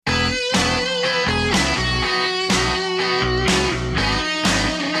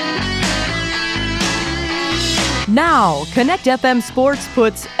Now, Connect FM Sports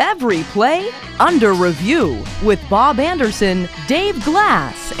puts every play under review with Bob Anderson, Dave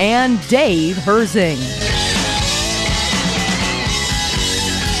Glass, and Dave Herzing.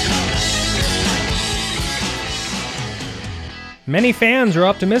 Many fans are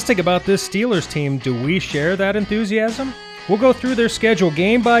optimistic about this Steelers team. Do we share that enthusiasm? We'll go through their schedule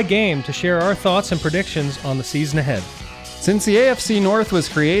game by game to share our thoughts and predictions on the season ahead. Since the AFC North was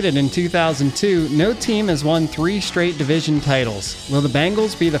created in 2002, no team has won 3 straight division titles. Will the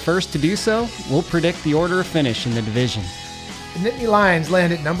Bengals be the first to do so? We'll predict the order of finish in the division. The Nittany Lions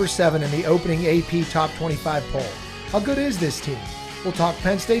land at number 7 in the opening AP Top 25 poll. How good is this team? We'll talk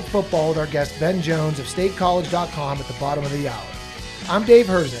Penn State football with our guest Ben Jones of StateCollege.com at the bottom of the hour. I'm Dave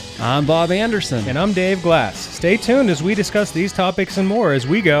Herzing. I'm Bob Anderson. And I'm Dave Glass. Stay tuned as we discuss these topics and more as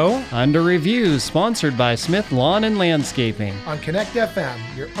we go Under Review, sponsored by Smith Lawn and Landscaping. On Connect FM,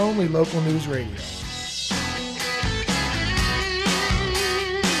 your only local news radio.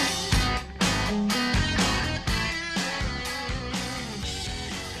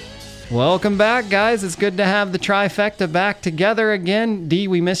 Welcome back, guys. It's good to have the trifecta back together again. D,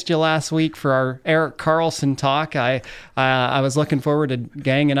 we missed you last week for our Erik Karlsson talk. I was looking forward to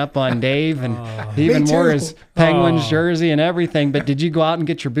ganging up on Dave and even more his Penguins jersey and everything. But did you go out and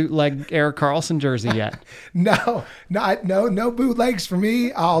get your bootleg Erik Karlsson jersey yet? No bootlegs for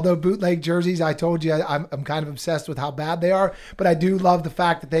me. Although bootleg jerseys, I told you I'm kind of obsessed with how bad they are. But I do love the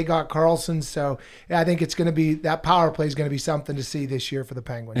fact that they got Karlsson. So yeah, I think it's going to be that power play is going to be something to see this year for the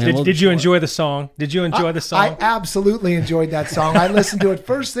Penguins. Did you enjoy the song? I absolutely enjoyed that song. I listened to it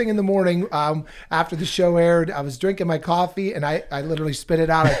first thing in the morning after the show aired. I was drinking my coffee and I literally spit it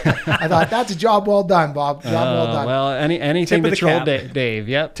out. I thought, that's a job well done, Bob. Job well done. Well, anything to troll Dave.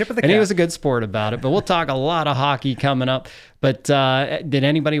 Yep. Tip of the cap. And he was a good sport about it. But we'll talk a lot of hockey coming up. But did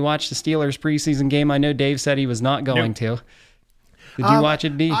anybody watch the Steelers preseason game? I know Dave said he was not going to. Did you watch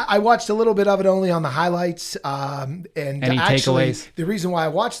it, D? I watched a little bit of it only on the highlights. And any actually, takeaways? The reason why I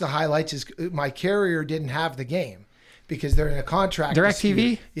watched the highlights is my carrier didn't have the game because they're in a contract.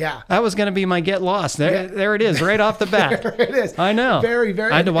 DirecTV? Yeah. That was going to be my get lost. There it is, right off the bat. There it is. I know. Very,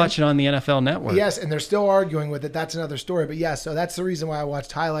 very. I had to watch it on the NFL Network. Yes, and they're still arguing with it. That's another story. But yes, so that's the reason why I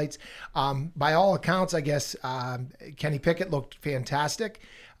watched highlights. By all accounts, I guess Kenny Pickett looked fantastic.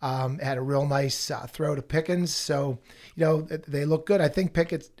 Had a real nice throw to Pickens. So, they look good. I think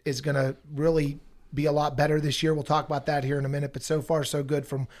Pickett is going to really be a lot better this year. We'll talk about that here in a minute, but so far so good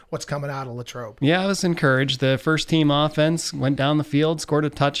from what's coming out of Latrobe. Yeah, I was encouraged. The first team offense went down the field, scored a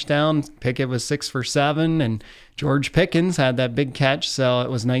touchdown. Pickett was 6 for 7, and George Pickens had that big catch, so it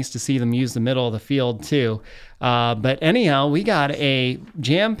was nice to see them use the middle of the field too. But anyhow, we got a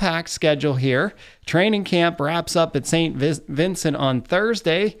jam-packed schedule here. Training camp wraps up at St. Vincent on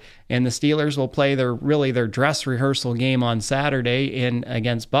Thursday, and the Steelers will play their dress rehearsal game on Saturday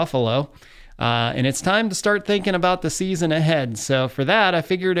against Buffalo. And it's time to start thinking about the season ahead. So for that, I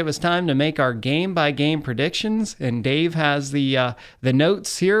figured it was time to make our game-by-game predictions. And Dave has the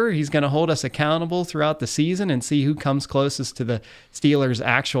notes here. He's going to hold us accountable throughout the season and see who comes closest to the Steelers'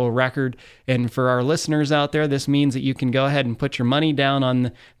 actual record. And for our listeners out there, this means that you can go ahead and put your money down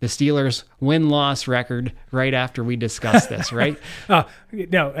on the Steelers' win-loss record right after we discuss this, right?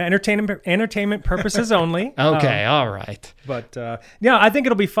 No, entertainment purposes only. Okay, all right. But I think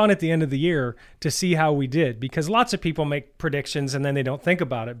it'll be fun at the end of the year to see how we did, because lots of people make predictions and then they don't think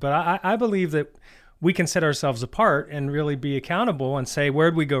about it. But I believe that we can set ourselves apart and really be accountable and say,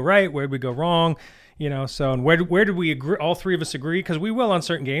 where'd we go right? Where'd we go wrong? And where did we agree? All three of us agree, because we will on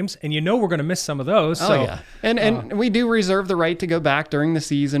certain games, and we're going to miss some of those. Oh, yeah. And we do reserve the right to go back during the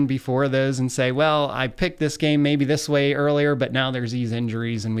season before those and say, well, I picked this game maybe this way earlier, but now there's these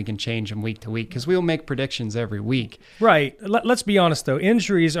injuries and we can change them week to week, because we'll make predictions every week. Right. Let's be honest, though.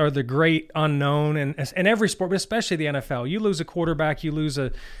 Injuries are the great unknown in every sport, but especially the NFL. You lose a quarterback, you lose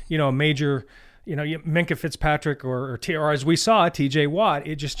a major – Minkah Fitzpatrick or as we saw, TJ Watt,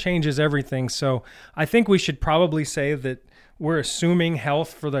 it just changes everything. So I think we should probably say that we're assuming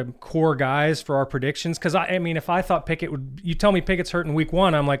health for the core guys for our predictions. Because, if I thought Pickett you tell me Pickett's hurt in week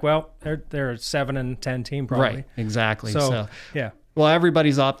 1, I'm like, well, they're a 7-10 team probably. Right, exactly. So yeah. Well,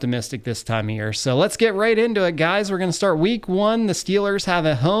 everybody's optimistic this time of year. So let's get right into it, guys. We're going to start week 1. The Steelers have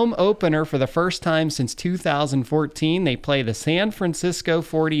a home opener for the first time since 2014. They play the San Francisco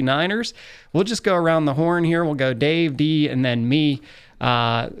 49ers. We'll just go around the horn here. We'll go Dave, D, and then me.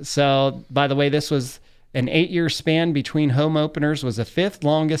 So, by the way, this was an 8-year span between home openers, was the 5th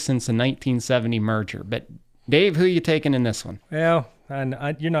longest since the 1970 merger. But, Dave, who are you taking in this one? Well,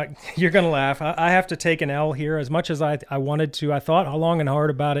 and you're going to laugh. I have to take an L here as much as I wanted to. I thought long and hard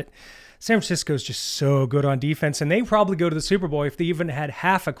about it. San Francisco's just so good on defense, and they probably go to the Super Bowl if they even had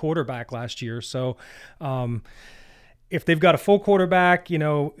half a quarterback last year. So, if they've got a full quarterback,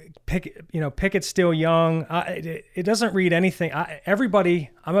 Pickett's still young. It doesn't read anything.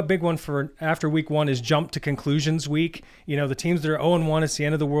 I'm a big one for after week 1 is jump to conclusions week. The teams that are 0-1, it's the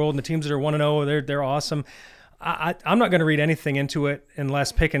end of the world, and the teams that are 1-0, they're awesome. I'm not going to read anything into it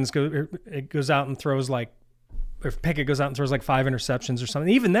unless Pickens goes out and throws if Pickett goes out and throws 5 interceptions or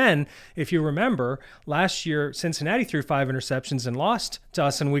something. Even then, if you remember, last year Cincinnati threw 5 interceptions and lost to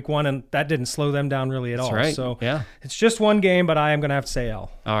us in week 1, and that didn't slow them down really at all. Right. So yeah, it's just one game, but I am going to have to say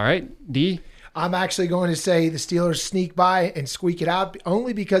L. All right, D. I'm actually going to say the Steelers sneak by and squeak it out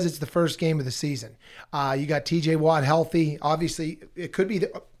only because it's the first game of the season. You got TJ Watt healthy. Obviously, it could be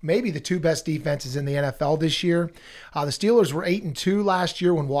maybe the 2 best defenses in the NFL this year. The Steelers were 8-2 last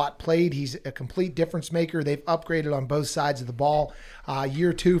year when Watt played. He's a complete difference maker. They've upgraded on both sides of the ball.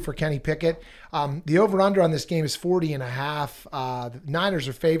 Year 2 for Kenny Pickett. The over-under on this game is 40.5. The Niners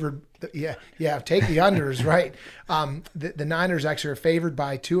are favored. Yeah, take the unders, right? The Niners actually are favored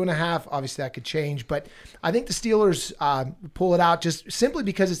by 2.5. Obviously, that could change, but I think the Steelers pull it out just simply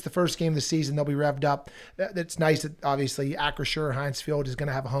because it's the first game of the season. They'll be revved up. It's nice that obviously Acrisure Heinz Field is going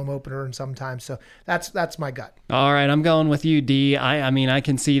to have a home opener and sometimes. So that's my gut. All right, I'm going with you, D. I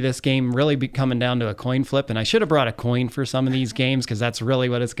can see this game really be coming down to a coin flip, and I should have brought a coin for some of these games because that's really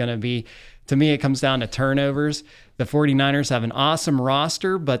what it's going to be. To me, it comes down to turnovers. The 49ers have an awesome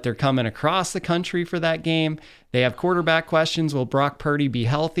roster, but they're coming across the country for that game. They have quarterback questions. Will Brock Purdy be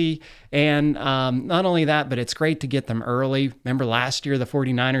healthy? And not only that, but it's great to get them early. Remember last year, the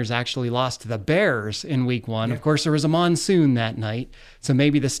 49ers actually lost to the Bears in week 1. Yeah. Of course, there was a monsoon that night, so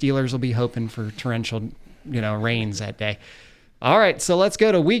maybe the Steelers will be hoping for torrential, rains that day. All right, so let's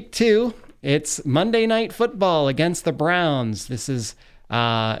go to week 2. It's Monday Night Football against the Browns. This is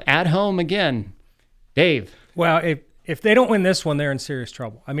at home again. Dave. Well, if they don't win this one, they're in serious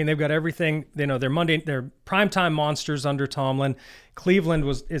trouble. I mean, they've got everything. They're primetime monsters under Tomlin. Cleveland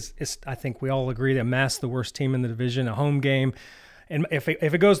is I think we all agree, they amassed the worst team in the division, a home game. And if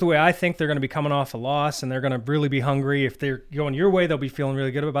it goes the way I think, they're going to be coming off a loss, and they're going to really be hungry. If they're going your way, they'll be feeling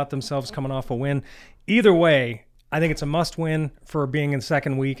really good about themselves coming off a win. Either way, I think it's a must-win for being in the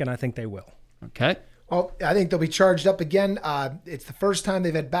second week, and I think they will. Okay. Well, I think they'll be charged up again. It's the first time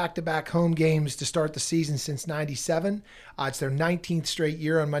they've had back-to-back home games to start the season since '97. It's their 19th straight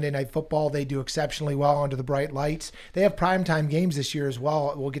year on Monday Night Football. They do exceptionally well under the bright lights. They have primetime games this year as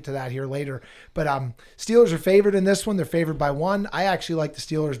well. We'll get to that here later. But Steelers are favored in this one. They're favored by 1. I actually like the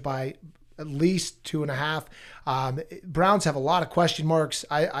Steelers by at least 2.5. Browns have a lot of question marks.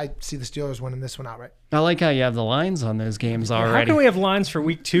 I see the Steelers winning this one outright. I like how you have the lines on those games already. How can we have lines for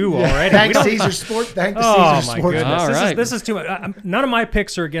week 2 already? Thanks, Caesar Sport. Thanks, Caesar Sport. Goodness. All right. This is too much. None of my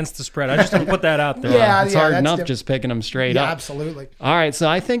picks are against the spread. I just want to put that out there. It's hard enough just picking them straight up. Yeah, absolutely. All right, so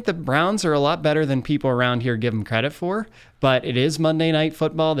I think the Browns are a lot better than people around here give them credit for, but it is Monday Night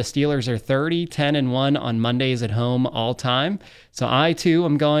Football. The Steelers are 30-10-1 on Mondays at home all time. So I, too,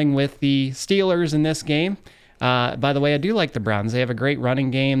 am going with the Steelers in this game. By the way, I do like the Browns. They have a great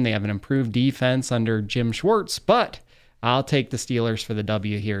running game. They have an improved defense under Jim Schwartz, but I'll take the Steelers for the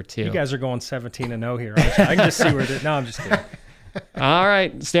W here, too. You guys are going 17-0 here. I can just see where no, I'm just kidding. All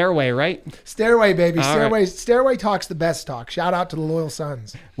right, Stairway, right? Stairway, baby. All Stairway talks the best talk. Shout out to the loyal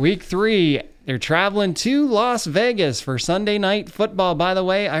Sons. Week 3, they're traveling to Las Vegas for Sunday Night Football. By the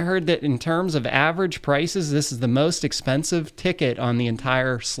way, I heard that in terms of average prices, this is the most expensive ticket on the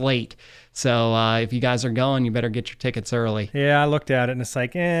entire slate. So if you guys are going, you better get your tickets early. Yeah, I looked at it, and it's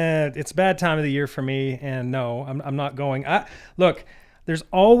like, it's a bad time of the year for me, and no, I'm not going. Look, there's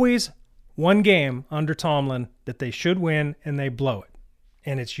always one game under Tomlin that they should win, and they blow it.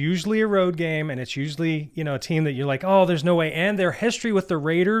 And it's usually a road game, and it's usually, a team that you're like, oh, there's no way. And their history with the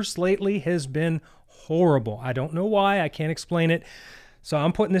Raiders lately has been horrible. I don't know why. I can't explain it. So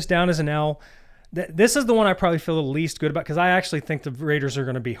I'm putting this down as an L. This is the one I probably feel the least good about because I actually think the Raiders are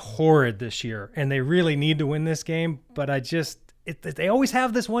going to be horrid this year, and they really need to win this game. But they always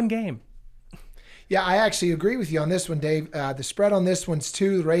have this one game. Yeah, I actually agree with you on this one, Dave. The spread on this one's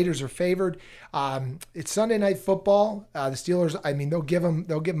 2. The Raiders are favored. It's Sunday Night Football. The Steelers, they'll give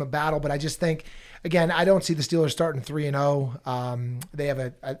them a battle, but I just think, again, I don't see the Steelers starting 3-0.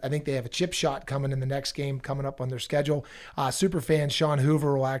 I think they have a chip shot coming in the next game coming up on their schedule. Super fan Sean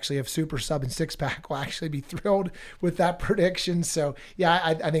Hoover will actually have Super Sub and Six Pack will actually be thrilled with that prediction. So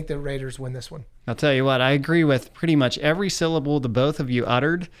yeah, I think the Raiders win this one. I'll tell you what, I agree with pretty much every syllable the both of you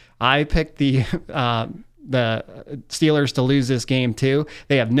uttered. I picked the the Steelers to lose this game too.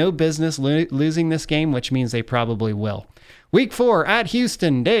 They have no business losing this game, which means they probably will. Week 4 at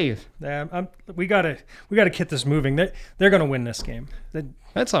Houston, Dave. We gotta get this moving. They're gonna win this game.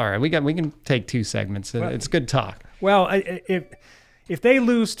 That's all right. We can take 2 segments. It's good talk. Well, if they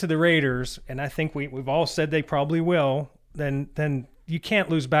lose to the Raiders, and I think we've all said they probably will, then you can't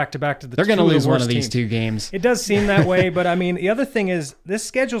lose back-to-back to the They're going to lose one of teams. these 2 games. It does seem that way, but I mean, the other thing is this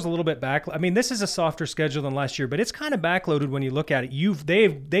schedule's a little bit back. I mean, this is a softer schedule than last year, but it's kind of backloaded when you look at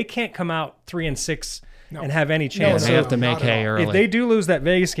it. They can't come out 3-6 and have any chance. They have to make hay early. If they do lose that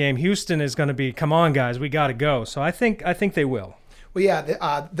Vegas game, Houston is going to be, come on, guys, we got to go. So I think they will. Well, yeah,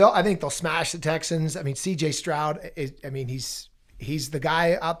 I think they'll smash the Texans. I mean, C.J. Stroud, he's the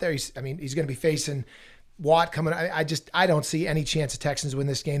guy out there. He's going to be facing Watt coming. I don't see any chance the Texans win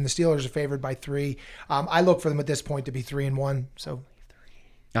this game. The Steelers are favored by 3. I look for them at this point to be 3-1. So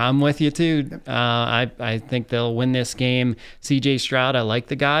I'm with you too. I think they'll win this game. C.J. Stroud, I like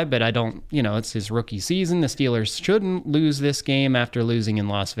the guy, but I don't. It's his rookie season. The Steelers shouldn't lose this game after losing in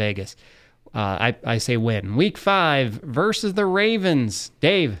Las Vegas. I say win. Week 5 versus the Ravens.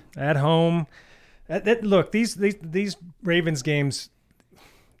 Dave. At home. Look, these Ravens games,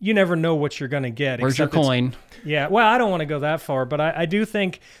 you never know what you're going to get. Where's your coin? Yeah, well, I don't want to go that far, but I do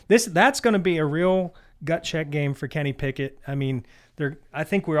think that's going to be a real gut check game for Kenny Pickett. I mean, I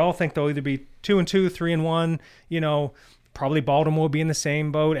think we all think they'll either be 2-2, 3-1. Probably Baltimore will be in the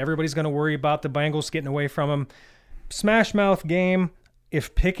same boat. Everybody's going to worry about the Bengals getting away from them. Smash mouth game.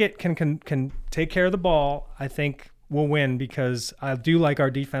 If Pickett can take care of the ball, I think we'll win because I do like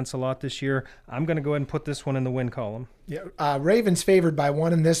our defense a lot this year. I'm going to go ahead and put this one in the win column. Yeah, Ravens favored by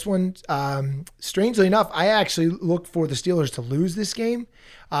 1 in this one. Strangely enough, I actually look for the Steelers to lose this game,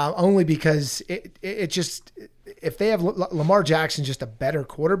 only because it just if they have Lamar Jackson just a better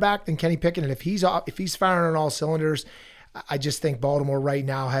quarterback than Kenny Pickett, and if he's firing on all cylinders, I just think Baltimore right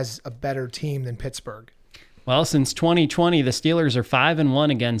now has a better team than Pittsburgh. Well, since 2020, the Steelers are 5-1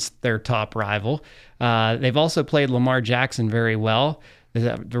 against their top rival. They've also played Lamar Jackson very well.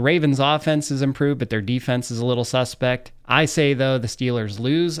 The Ravens' offense has improved, but their defense is a little suspect. I say, though, the Steelers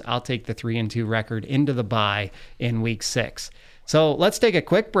lose. I'll take the 3-2 record into the bye in Week 6. So let's take a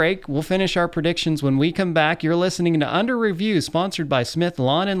quick break. We'll finish our predictions when we come back. You're listening to Under Review, sponsored by Smith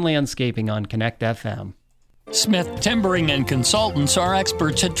Lawn and Landscaping on Connect FM. Smith Timbering and Consultants are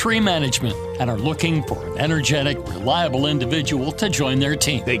experts at tree management and are looking for an energetic, reliable individual to join their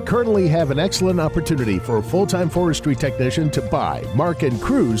team. They currently have an excellent opportunity for a full-time forestry technician to buy, mark, and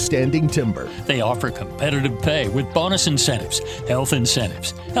cruise standing timber. They offer competitive pay with bonus incentives, health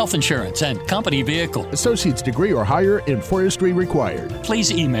insurance, and company vehicle. Associate's degree or higher in forestry required.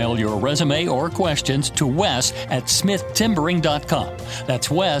 Please email your resume or questions to wes@smithtimbering.com. That's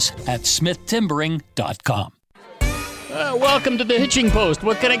wes@smithtimbering.com. Welcome to the Hitching Post.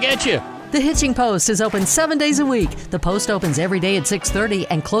 What can I get you? The Hitching Post is open 7 days a week. The Post opens every day at 6:30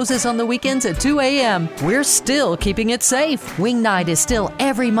 and closes on the weekends at 2 a.m. We're still keeping it safe. Wing night is still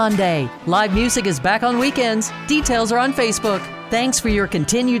every Monday. Live music is back on weekends. Details are on Facebook. Thanks for your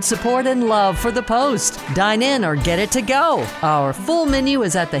continued support and love for the Post. Dine in or get it to go. Our full menu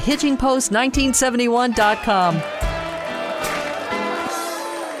is at thehitchingpost1971.com.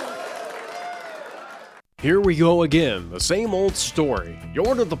 Here we go again, the same old story. You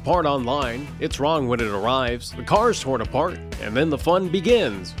order the part online, it's wrong when it arrives, the car's torn apart, and then the fun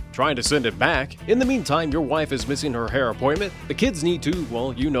begins. Trying to send it back. In the meantime, your wife is missing her hair appointment, the kids need to,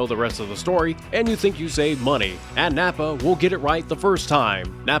 well, you know the rest of the story, and you think you save money. At Napa, we'll get it right the first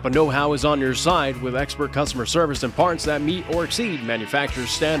time. Napa Know-How is on your side with expert customer service and parts that meet or exceed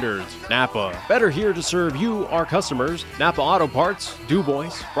manufacturer's standards. Napa, better here to serve you, our customers. Napa Auto Parts,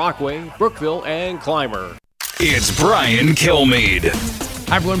 DuBois, Brockway, Brookville, and Clymer. It's Brian Kilmeade.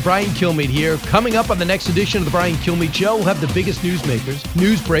 Hi everyone, Brian Kilmeade here. Coming up on the next edition of the Brian Kilmeade Show, we'll have the biggest newsmakers,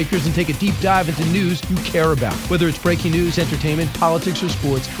 news breakers, and take a deep dive into news you care about. Whether it's breaking news, entertainment, politics, or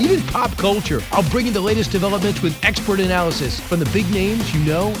sports, even pop culture, I'll bring you the latest developments with expert analysis from the big names you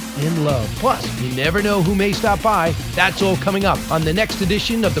know and love. Plus, you never know who may stop by. That's all coming up on the next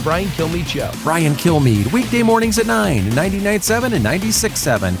edition of the Brian Kilmeade Show. Brian Kilmeade, weekday mornings at 9, 99.7 and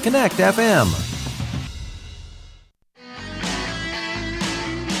 96.7, Connect FM.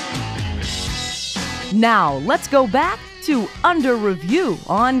 Now, let's go back to Under Review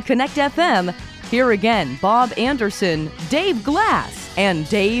on Connect FM. Here again, Bob Anderson, Dave Glass, and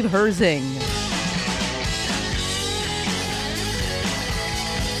Dave Herzing.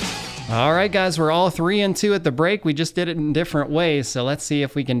 All right, guys, we're all 3-2 at the break. We just did it in different ways, so let's see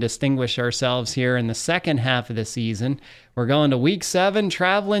if we can distinguish ourselves here in the second half of the season. We're going to Week 7,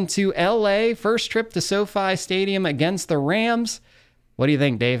 traveling to L.A., first trip to SoFi Stadium against the Rams. What do you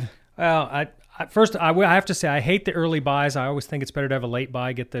think, Dave? Well, I have to say I hate the early buys. I always think it's better to have a late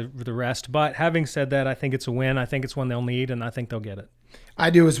buy, get the rest. But having said that, I think it's a win. I think it's one they'll need, and I think they'll get it. I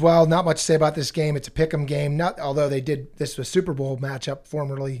do as well. Not much to say about this game. It's a pick'em game. Although this was a Super Bowl matchup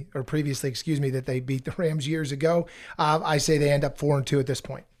previously, that they beat the Rams years ago. I say they end up 4-2 at this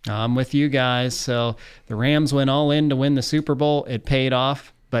point. I'm with you guys. So the Rams went all in to win the Super Bowl. It paid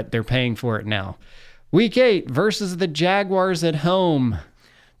off, but they're paying for it now. Week 8 versus the Jaguars at home.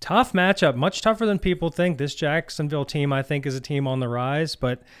 Tough matchup, much tougher than people think. This Jacksonville team, I think, is a team on the rise,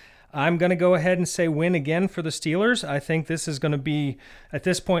 but I'm going to go ahead and say win again for the Steelers. I think this is going to be at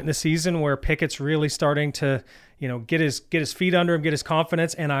this point in the season where Pickett's really starting to, get his feet under him, get his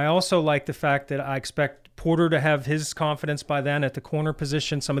confidence. And I also like the fact that I expect Porter to have his confidence by then at the corner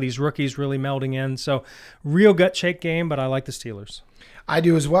position. Some of these rookies really melding in. So real gut shake game, but I like the Steelers. I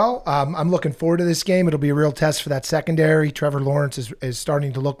do as well. I'm looking forward to this game. It'll be a real test for that secondary. Trevor Lawrence is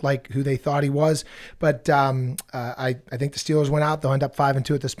starting to look like who they thought he was. But I think the Steelers went out. They'll end up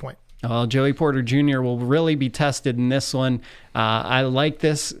 5-2 at this point. Well, Joey Porter Jr. will really be tested in this one. I like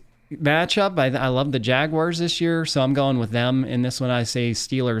this matchup. I love the Jaguars this year, so I'm going with them. In this one, I say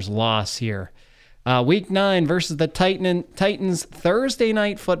Steelers loss here. Week 9 versus the Titans Thursday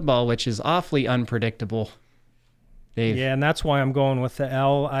night football, which is awfully unpredictable. Dave. Yeah, and that's why I'm going with the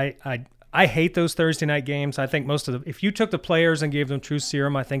L. I hate those Thursday night games. I think if you took the players and gave them true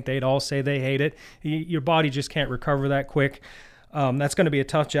serum, I think they'd all say they hate it. Your body just can't recover that quick. That's going to be a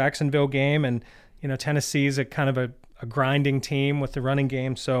tough Jacksonville game, and Tennessee's a kind of a grinding team with the running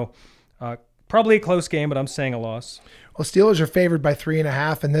game, so probably a close game, but I'm saying a loss. Well, Steelers are favored by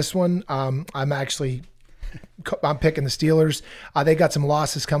 3.5 in this one. I'm picking the Steelers. They got some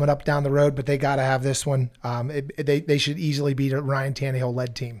losses coming up down the road, but they got to have this one. They should easily beat a Ryan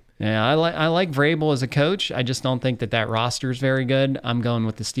Tannehill-led team. Yeah, I like Vrabel as a coach. I just don't think that roster is very good. I'm going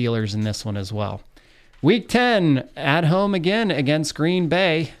with the Steelers in this one as well. Week 10 at home again against Green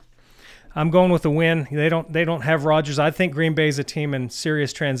Bay. I'm going with the win. They don't have Rodgers. I think Green Bay's a team in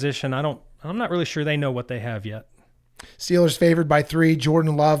serious transition. I'm not really sure they know what they have yet. Steelers favored by 3.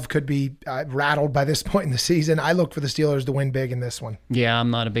 Jordan Love could be rattled by this point in the season. I look for the Steelers to win big in this one. Yeah,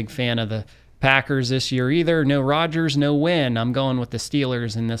 I'm not a big fan of the Packers this year either. No Rodgers, no win. I'm going with the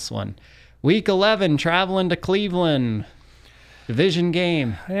Steelers in this one. Week 11, traveling to Cleveland. Division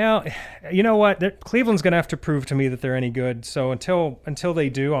game. Well, you know what? Cleveland's going to have to prove to me that they're any good. So until they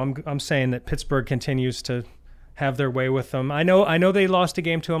do, I'm saying that Pittsburgh continues to have their way with them. I know they lost a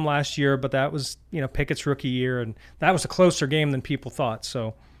game to them last year, but that was Pickett's rookie year, and that was a closer game than people thought.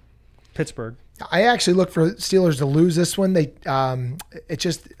 So Pittsburgh. I actually look for Steelers to lose this one. It's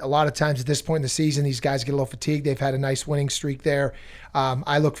just a lot of times at this point in the season, these guys get a little fatigued. They've had a nice winning streak there.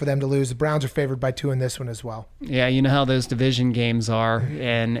 I look for them to lose. The Browns are favored by 2 in this one as well. Yeah, you know how those division games are,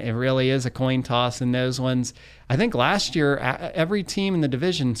 and it really is a coin toss in those ones. I think last year, every team in the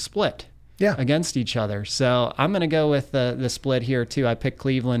division split against each other. So I'm going to go with the split here, too. I picked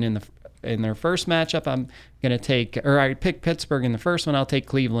Cleveland in their first matchup. I picked Pittsburgh in the first one. I'll take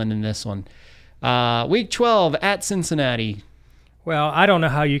Cleveland in this one. Week 12 at Cincinnati. Well, I don't know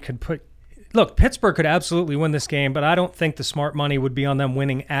how you could look, Pittsburgh could absolutely win this game, but I don't think the smart money would be on them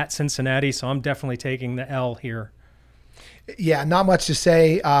winning at Cincinnati, so I'm definitely taking the L here. Yeah, not much to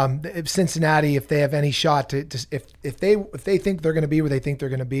say. If Cincinnati, if they have any shot if they think they're going to be where they think they're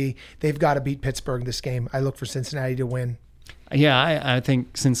going to be, they've got to beat Pittsburgh this game. I look for Cincinnati to win. Yeah, I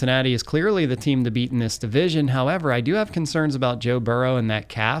think Cincinnati is clearly the team to beat in this division. However, I do have concerns about Joe Burrow and that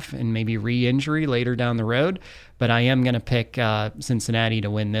calf and maybe re-injury later down the road, but I am going to pick Cincinnati to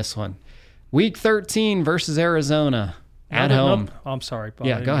win this one. Week 13 versus Arizona at home. I'm sorry, Bob.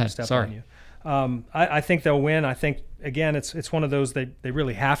 Yeah, go ahead. Sorry. I think they'll win. I think, again, it's one of those they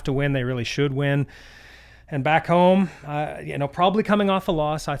really have to win. They really should win. And back home, probably coming off a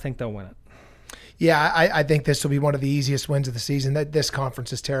loss, I think they'll win it. Yeah, I think this will be one of the easiest wins of the season. This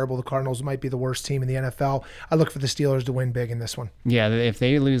conference is terrible. The Cardinals might be the worst team in the NFL. I look for the Steelers to win big in this one. Yeah, if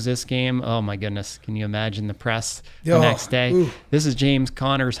they lose this game, oh my goodness, can you imagine the press the next day? Ooh. This is James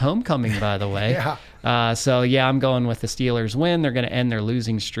Conner's homecoming, by the way. Yeah. So I'm going with the Steelers win. They're going to end their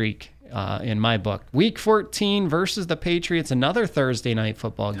losing streak in my book. Week 14 versus the Patriots, another Thursday night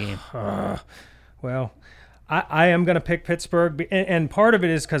football game. Well, I am going to pick Pittsburgh, and part of it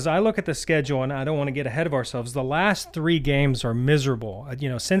is because I look at the schedule, and I don't want to get ahead of ourselves. The last 3 games are miserable.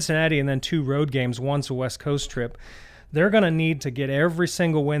 Cincinnati and then 2 road games, one's a West Coast trip. they're going to need to get every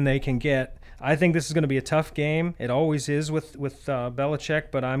single win they can get. I think this is going to be a tough game. It always is with Belichick,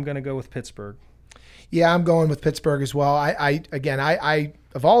 but I'm going to go with Pittsburgh. Yeah, I'm going with Pittsburgh as well. I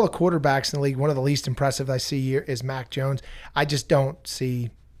of all the quarterbacks in the league, one of the least impressive I see here is Mac Jones. I just don't see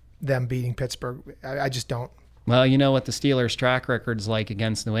them beating Pittsburgh. I just don't. Well, you know what the Steelers' track record's like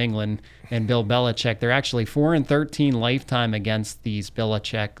against New England and Bill Belichick. They're actually 4-13 lifetime against these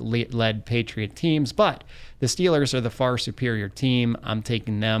Belichick-led Patriot teams, but the Steelers are the far superior team. I'm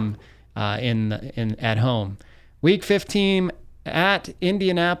taking them at home. Week 15 at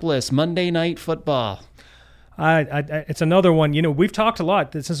Indianapolis, Monday Night Football. It's another one. You know, we've talked a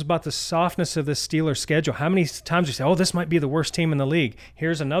lot. This is about the softness of the Steelers' schedule. How many times we say, "Oh, this might be the worst team in the league."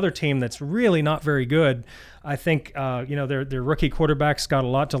 Here's another team that's really not very good. I think their rookie quarterback's got a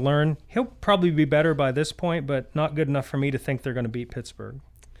lot to learn. He'll probably be better by this point, but not good enough for me to think they're going to beat Pittsburgh.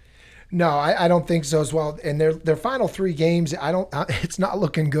 No, I don't think so as well. And their final 3 games, it's not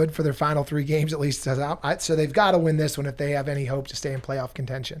looking good for their final 3 games, at least. So they've got to win this one if they have any hope to stay in playoff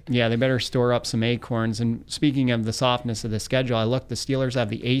contention. Yeah, they better store up some acorns. And speaking of the softness of the schedule, I looked, the Steelers have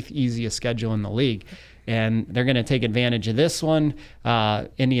the 8th easiest schedule in the league. And they're going to take advantage of this one.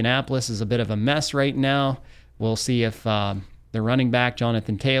 Indianapolis is a bit of a mess right now. We'll see if their running back,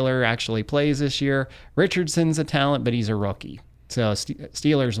 Jonathan Taylor, actually plays this year. Richardson's a talent, but he's a rookie. So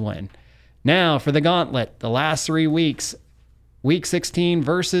Steelers win. Now for the gauntlet, the last 3 weeks. Week 16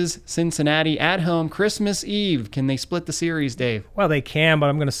 versus Cincinnati at home, Christmas Eve. Can they split the series, Dave? Well, they can, but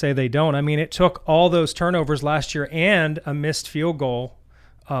I'm going to say they don't. I mean, it took all those turnovers last year and a missed field goal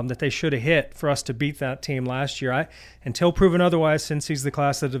that they should have hit for us to beat that team last year. Until proven otherwise, since he's the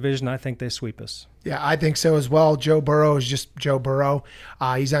class of the division, I think they sweep us. Yeah, I think so as well. Joe Burrow is just Joe Burrow.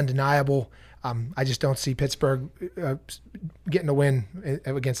 He's undeniable. I just don't see Pittsburgh getting a win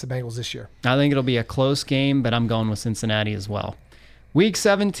against the Bengals this year. I think it'll be a close game, but I'm going with Cincinnati as well. Week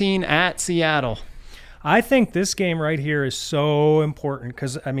 17 at Seattle. I think this game right here is so important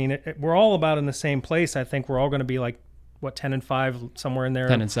because, I mean, we're all about in the same place. I think we're all going to be like, 10-5, somewhere in there.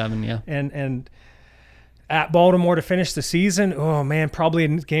 10-7, yeah. And at Baltimore to finish the season, oh, man, probably a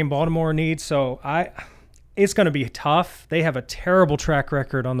game Baltimore needs. So it's going to be tough. They have a terrible track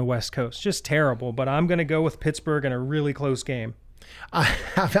record on the West Coast, just terrible. But I'm going to go with Pittsburgh in a really close game. I'm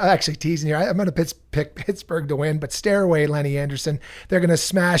actually teasing here. I'm going to pick Pittsburgh to win, but stare away, Lenny Anderson. They're going to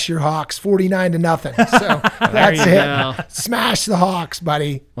smash your Hawks 49-0. So that's it. Go. Smash the Hawks,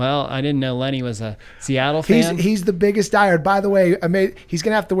 buddy. Well, I didn't know Lenny was a Seattle fan. He's the biggest diehard. By the way, he's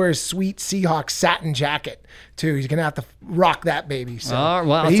going to have to wear his sweet Seahawks satin jacket, too. He's going to have to rock that baby.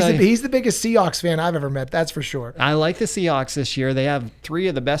 So he's the biggest Seahawks fan I've ever met, that's for sure. I like the Seahawks this year. They have 3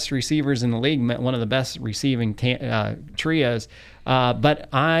 of the best receivers in the league, one of the best receiving trios. But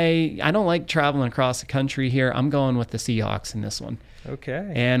I don't like traveling across the country here. I'm going with the Seahawks in this one.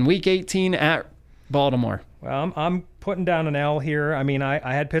 Okay. And week 18 at Baltimore. Well, I'm putting down an L here. I mean,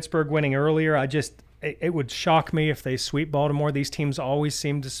 I had Pittsburgh winning earlier. It would shock me if they sweep Baltimore. These teams always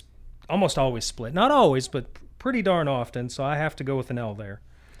seem to almost always split. Not always, but pretty darn often. So I have to go with an L there.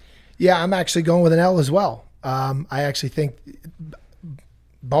 Yeah, I'm actually going with an L as well. I actually think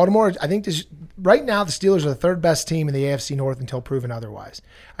Baltimore, I think right now the Steelers are the 3rd best team in the AFC North until proven otherwise.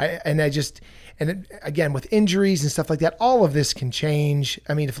 Again, with injuries and stuff like that, all of this can change.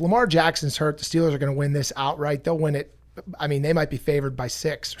 I mean, if Lamar Jackson's hurt, the Steelers are going to win this outright. They'll win it. I mean, they might be favored by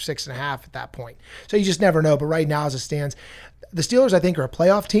 6 or 6.5 at that point. So you just never know. But right now, as it stands, the Steelers, I think, are a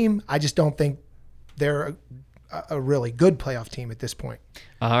playoff team. I just don't think they're a really good playoff team at this point.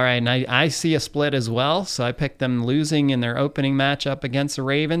 All right, and I see a split as well, so I picked them losing in their opening matchup against the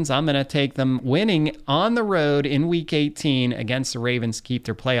Ravens. I'm going to take them winning on the road in Week 18 against the Ravens to keep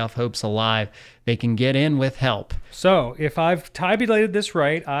their playoff hopes alive. They can get in with help. So if I've tabulated this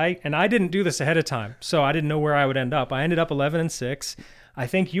right, I didn't do this ahead of time, so I didn't know where I would end up. I ended up 11-6. I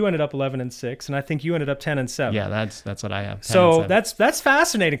think you ended up 11-6, and I think you ended up 10-7. Yeah, that's what I have. So that's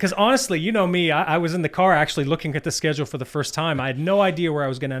fascinating because honestly, you know me, I was in the car actually looking at the schedule for the first time. I had no idea where I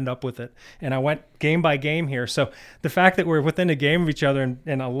was going to end up with it, and I went game by game here. So the fact that we're within a game of each other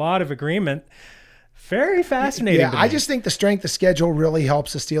and a lot of agreement, very fascinating. Yeah, I just think the strength of schedule really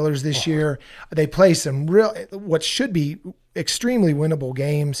helps the Steelers this year. They play some what should be extremely winnable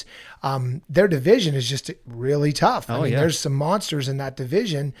games. Their division is just really tough. I mean, there's some monsters in that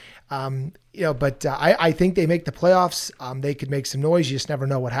division. But I think they make the playoffs. They could make some noise. You just never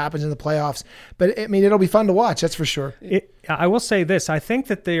know what happens in the playoffs. But I mean, it'll be fun to watch. That's for sure. I will say this: I think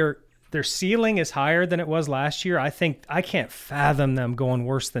that their ceiling is higher than it was last year. I think I can't fathom them going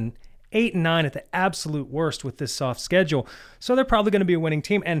worse than 8-9 at the absolute worst with this soft schedule. So they're probably going to be a winning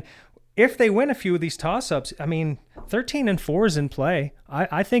team. And if they win a few of these toss-ups, I mean, 13-4 is in play.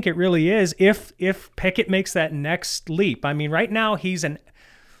 I think it really is. If Pickett makes that next leap, I mean, right now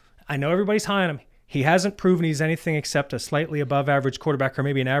I know everybody's high on him. He hasn't proven he's anything except a slightly above average quarterback or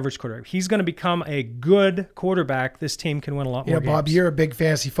maybe an average quarterback. He's going to become a good quarterback. This team can win a lot more games. Bob, you're a big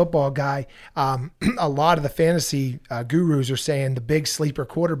fantasy football guy. A lot of the fantasy gurus are saying the big sleeper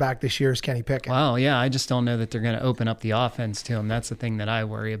quarterback this year is Kenny Pickett. Wow, yeah, I just don't know that they're going to open up the offense to him. That's the thing that I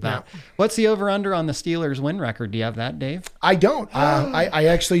worry about. Yeah. What's the over-under on the Steelers' win record? Do you have that, Dave? I don't. I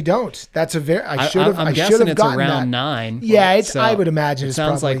actually don't. That's a very. I should have. I'm guessing it's around 9. Yeah, it's. So I would imagine it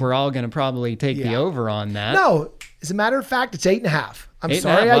sounds like we're all going to probably take the over on that. No, as a matter of fact, it's 8.5. I'm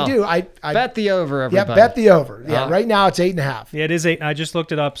sorry, I do. I bet the over, everybody. Yeah, bet the over. Yeah, right now it's 8.5. Yeah, it is 8. I just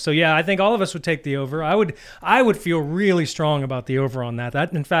looked it up. So yeah, I think all of us would take the over. I would feel really strong about the over on that.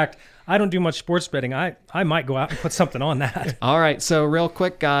 In fact, I don't do much sports betting. I might go out and put something on that. All right, so real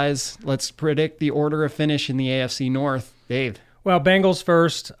quick, guys, let's predict the order of finish in the AFC North. Dave. Well, Bengals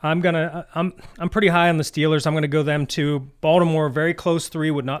first. I'm pretty high on the Steelers. I'm gonna go them too. Baltimore, very close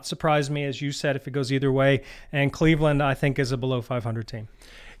 3, would not surprise me, as you said, if it goes either way. And Cleveland, I think, is a below 500 team.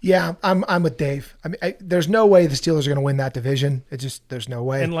 Yeah, I'm with Dave. I mean, there's no way the Steelers are going to win that division. There's no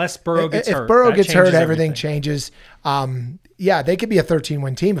way. Unless Burrow gets hurt. If Burrow gets hurt, everything changes. Yeah, they could be a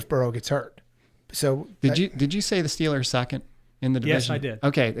 13-win team if Burrow gets hurt. So did you say the Steelers second in the division? Yes, I did.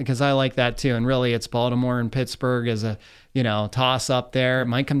 Okay, because I like that too. And really, it's Baltimore and Pittsburgh as a toss up there. It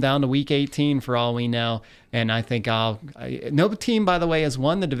might come down to Week 18 for all we know. And I think no team, by the way, has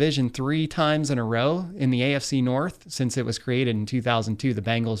won the division 3 times in a row in the AFC North since it was created in 2002. The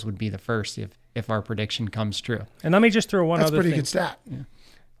Bengals would be the first if our prediction comes true. And let me just throw one other thing. That's a pretty good stat. Yeah.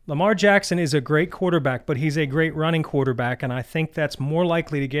 Lamar Jackson is a great quarterback, but he's a great running quarterback, and I think that's more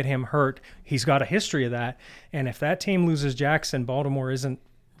likely to get him hurt. He's got a history of that, and if that team loses Jackson, Baltimore isn't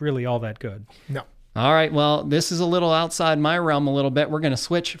really all that good. No. All right, well, this is a little outside my realm a little bit. We're going to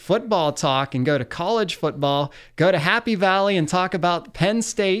switch football talk and go to college football, go to Happy Valley and talk about Penn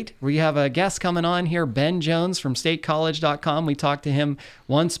State. We have a guest coming on here, Ben Jones from statecollege.com. We talked to him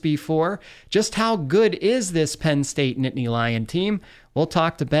once before. Just how good is this Penn State Nittany Lion team? We'll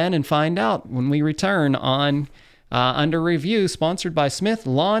talk to Ben and find out when we return on Under Review, sponsored by Smith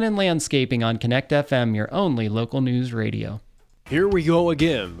Lawn and Landscaping on Connect FM, your only local news radio. Here we go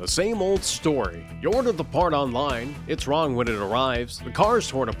again, the same old story. You order the part online, it's wrong when it arrives, the car's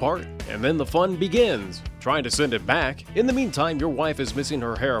torn apart, and then the fun begins. Trying to send it back. In the meantime, your wife is missing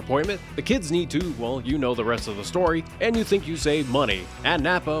her hair appointment, the kids need to, well, you know the rest of the story, and you think you save money. At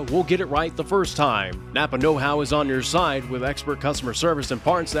Napa, we'll get it right the first time. Napa Know-How is on your side with expert customer service and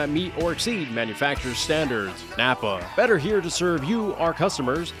parts that meet or exceed manufacturer's standards. Napa, better here to serve you, our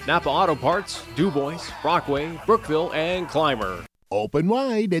customers. Napa Auto Parts, DuBois, Brockway, Brookville, and Clymer. Open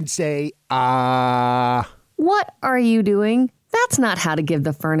wide and say, ah. What are you doing? That's not how to give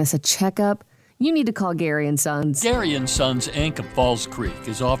the furnace a checkup. You need to call Gary & Sons. Gary & Sons Inc. of Falls Creek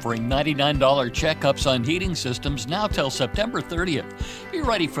is offering $99 checkups on heating systems now till September 30th. Be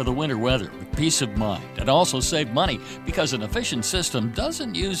ready for the winter weather with peace of mind and also save money because an efficient system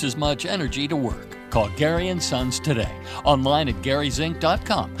doesn't use as much energy to work. Call Gary & Sons today. Online at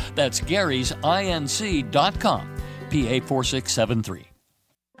Gary'sInc.com. That's Gary'sInc.com. PA 4673.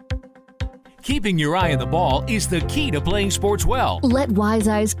 Keeping your eye on the ball is the key to playing sports well. Let Wise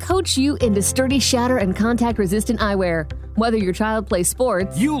Eyes coach you into sturdy shatter and contact-resistant eyewear. Whether your child plays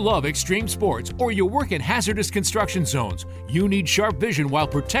sports, you love extreme sports, or you work in hazardous construction zones, you need sharp vision while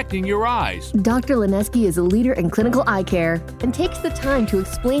protecting your eyes. Dr. Lineski is a leader in clinical eye care and takes the time to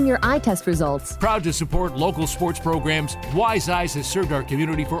explain your eye test results. Proud to support local sports programs, Wise Eyes has served our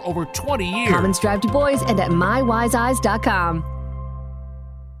community for over 20 years. Comments Drive to Boys and at mywiseeyes.com.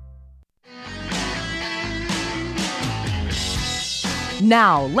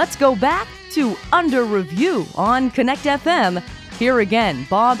 Now, let's go back to Under Review on Connect FM. Here again,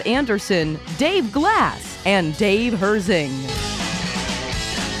 Bob Anderson, Dave Glass, and Dave Herzing.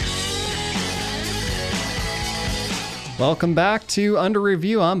 Welcome back to Under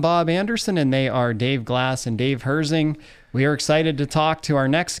Review. I'm Bob Anderson, and they are Dave Glass and Dave Herzing. We are excited to talk to our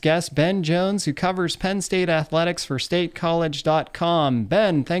next guest, Ben Jones, who covers Penn State athletics for statecollege.com.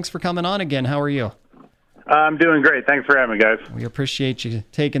 Ben, thanks for coming on again. How are you? I'm doing great. Thanks for having me, guys. We appreciate you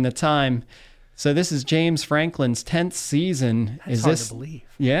taking the time. So this is James Franklin's 10th season. That's hard to believe.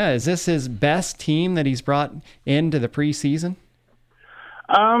 Yeah, is this his best team that he's brought into the preseason?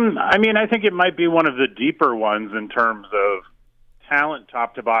 I mean, I think it might be one of the deeper ones in terms of talent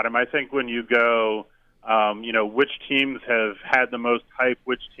top to bottom. I think when you go, which teams have had the most hype,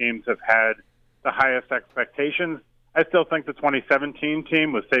 which teams have had the highest expectations, I still think the 2017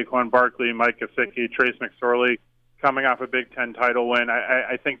 team with Saquon Barkley, Mike Gesicki, Trace McSorley coming off a Big Ten title win,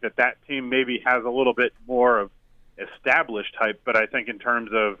 I think that team maybe has a little bit more of established hype, but I think in terms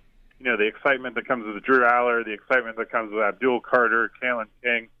of, the excitement that comes with Drew Aller, the excitement that comes with Abdul Carter, Kalen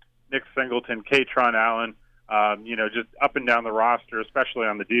King, Nick Singleton, Katron Allen, just up and down the roster, especially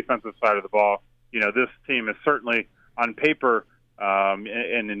on the defensive side of the ball, this team is certainly on paper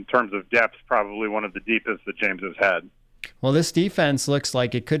and in terms of depth, probably one of the deepest that James has had. Well, this defense looks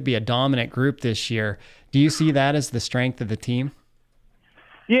like it could be a dominant group this year. Do you see that as the strength of the team?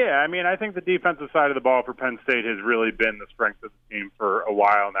 Yeah, I think the defensive side of the ball for Penn State has really been the strength of the team for a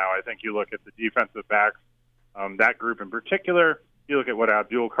while now. I think you look at the defensive backs, that group in particular, you look at what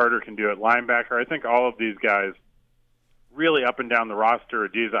Abdul Carter can do at linebacker. I think all of these guys really up and down the roster.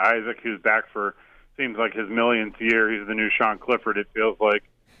 Adiza Isaac, who's back for seems like his millionth year. He's the new Sean Clifford, it feels like.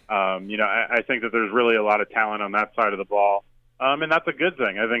 I think that there's really a lot of talent on that side of the ball. And that's a good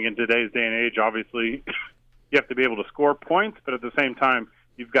thing. I think in today's day and age, obviously, you have to be able to score points, but at the same time,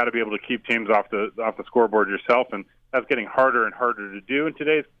 you've got to be able to keep teams off the scoreboard yourself, and that's getting harder and harder to do in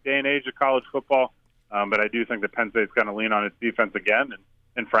today's day and age of college football. But I do think that Penn State's going to lean on its defense again,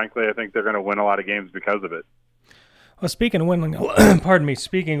 and frankly, I think they're going to win a lot of games because of it. Well, speaking of winning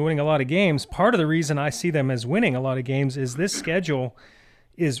a lot of games, part of the reason I see them as winning a lot of games is this schedule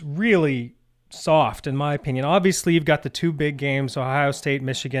is really soft, in my opinion. Obviously, you've got the two big games, Ohio State,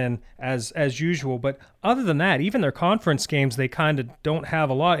 Michigan, as usual. But other than that, even their conference games, they kind of don't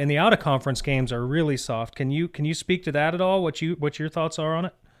have a lot. And the out-of-conference games are really soft. Can you speak to that at all? What your thoughts are on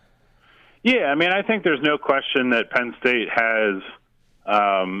it? Yeah, I think there's no question that Penn State has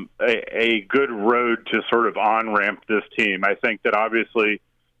a good road to sort of on-ramp this team. I think that obviously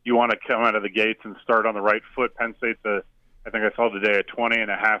you want to come out of the gates and start on the right foot. Penn State's I think I saw today a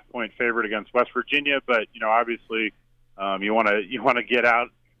 20.5-point favorite against West Virginia, but obviously you want to get out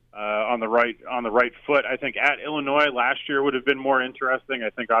on the right foot. I think at Illinois last year would have been more interesting. I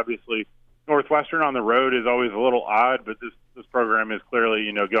think obviously Northwestern on the road is always a little odd, but this program is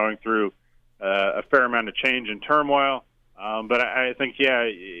clearly going through a fair amount of change and turmoil. But I think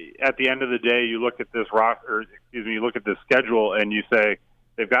at the end of the day, you look at this you look at this schedule and you say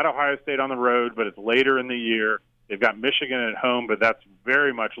they've got Ohio State on the road, but it's later in the year. They've got Michigan at home, but that's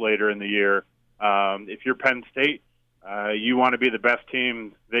very much later in the year. If you're Penn State, you want to be the best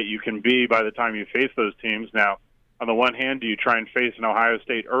team that you can be by the time you face those teams. Now, on the one hand, do you try and face an Ohio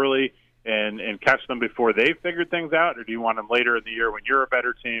State early and catch them before they've figured things out, or do you want them later in the year when you're a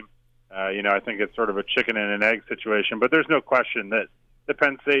better team? I think it's sort of a chicken and an egg situation. But there's no question that the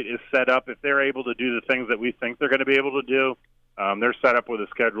Penn State is set up. If they're able to do the things that we think they're going to be able to do, they're set up with a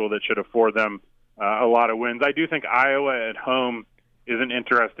schedule that should afford them a lot of wins. I do think Iowa at home is an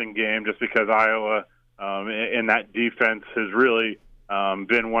interesting game just because Iowa in that defense has really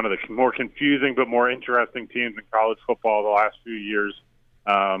been one of the more confusing but more interesting teams in college football the last few years.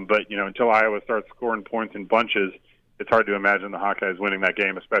 But until Iowa starts scoring points in bunches, it's hard to imagine the Hawkeyes winning that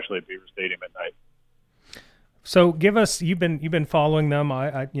game, especially at Beaver Stadium at night. So give us, you've been following them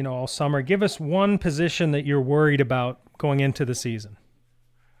all summer. Give us one position that you're worried about going into the season.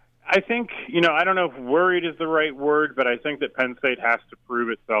 I think, I don't know if worried is the right word, but I think that Penn State has to prove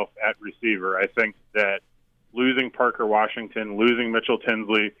itself at receiver. I think that losing Parker Washington, losing Mitchell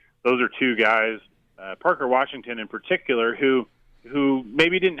Tinsley, those are two guys, Parker Washington in particular, who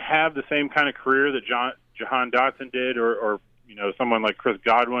maybe didn't have the same kind of career that Jahan Dotson did or someone like Chris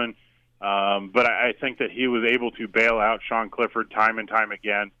Godwin. But I think that he was able to bail out Sean Clifford time and time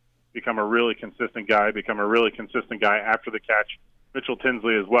again, become a really consistent guy after the catch. Mitchell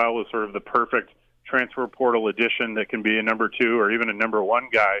Tinsley as well was sort of the perfect transfer portal addition that can be a number 2 or even a number 1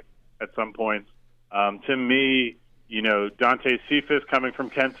 guy at some points. To me, Dante Cephas coming from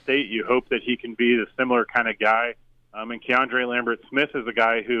Kent State, you hope that he can be the similar kind of guy. And Keandre Lambert-Smith is a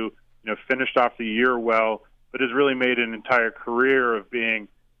guy who, finished off the year well, but has really made an entire career of being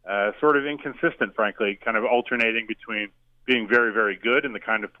sort of inconsistent, frankly, kind of alternating between being very, very good and the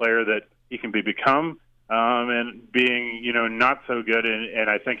kind of player that he can become, and being, not so good. And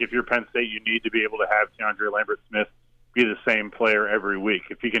I think if you're Penn State, you need to be able to have Keandre Lambert-Smith be the same player every week.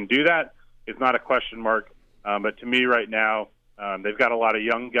 If he can do that, it's not a question mark. But to me right now, they've got a lot of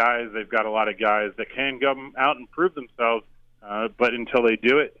young guys. They've got a lot of guys that can go out and prove themselves. But until they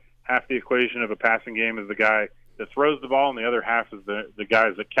do it, half the equation of a passing game is the guy that throws the ball, and the other half is the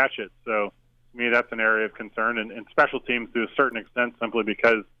guys that catch it. So to me, that's an area of concern. And special teams to a certain extent, simply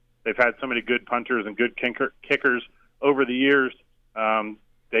because they've had so many good punters and good kickers over the years.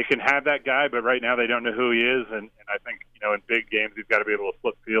 They can have that guy, but right now they don't know who he is. And I think, in big games, you've got to be able to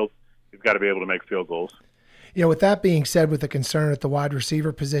flip fields. You've got to be able to make field goals. With that being said, with the concern at the wide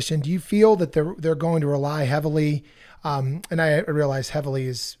receiver position, do you feel that they're going to rely heavily, and I realize heavily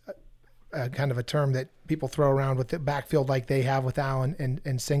is kind of a term that people throw around with the backfield like they have with Allen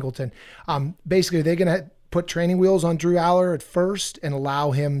and Singleton. Basically, are they going to put training wheels on Drew Aller at first and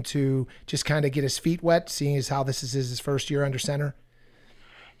allow him to just kind of get his feet wet, seeing as how this is his first year under center?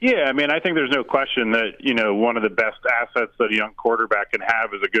 Yeah, I mean, I think there's no question that, one of the best assets that a young quarterback can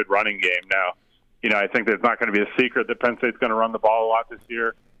have is a good running game. Now, I think that it's not going to be a secret that Penn State's going to run the ball a lot this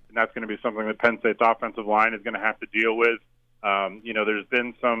year, and that's going to be something that Penn State's offensive line is going to have to deal with. There's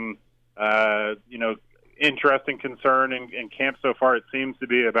been some, interesting concern in camp so far. It seems to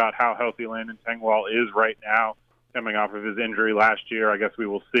be about how healthy Landon Tengwall is right now, coming off of his injury last year. I guess we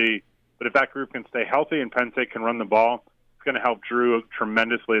will see. But if that group can stay healthy and Penn State can run the ball, it's going to help Drew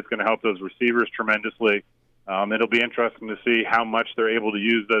tremendously. It's going to help those receivers tremendously. It'll be interesting to see how much they're able to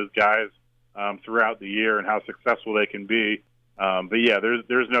use those guys throughout the year and how successful they can be. But yeah,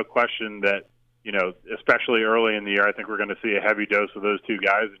 there's no question that, especially early in the year, I think we're going to see a heavy dose of those two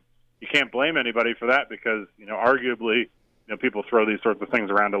guys. You can't blame anybody for that because, arguably, people throw these sorts of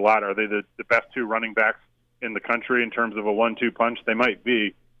things around a lot. Are they the best two running backs in the country in terms of a 1-2 punch? They might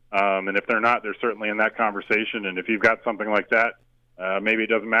be. And if they're not, they're certainly in that conversation. And if you've got something like that, maybe it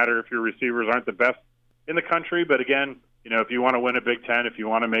doesn't matter if your receivers aren't the best in the country. But again, if you want to win a Big Ten, if you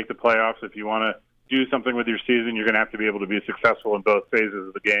want to make the playoffs, if you want to do something with your season, you're going to have to be able to be successful in both phases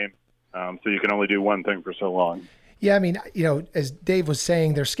of the game. So you can only do one thing for so long. Yeah, I mean, as Dave was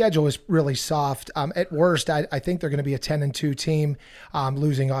saying, their schedule is really soft. At worst, I think they're going to be a 10-2 team,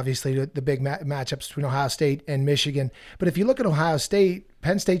 losing obviously the big matchups between Ohio State and Michigan. But if you look at Ohio State,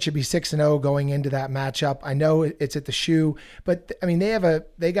 Penn State should be 6-0 going into that matchup. I know it's at the Shoe, but I mean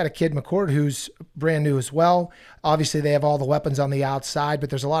they got a kid McCourt who's brand new as well. Obviously, they have all the weapons on the outside,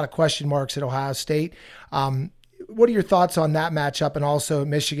 but there's a lot of question marks at Ohio State. What are your thoughts on that matchup, and also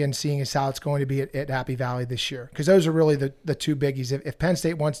Michigan, seeing as how it's going to be at Happy Valley this year? Because those are really the two biggies. If Penn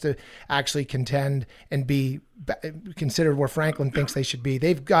State wants to actually contend and be considered where Franklin thinks they should be,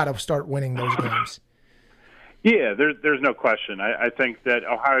 they've got to start winning those games. Yeah, there's no question. I think that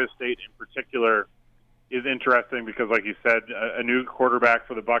Ohio State in particular is interesting because, like you said, a new quarterback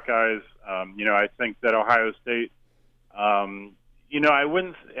for the Buckeyes. I think that Ohio State I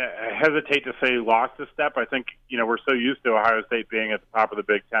wouldn't hesitate to say lost a step. I think, we're so used to Ohio State being at the top of the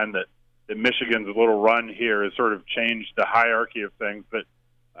Big Ten that Michigan's little run here has sort of changed the hierarchy of things. But,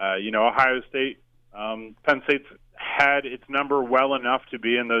 Ohio State, Penn State's had its number well enough to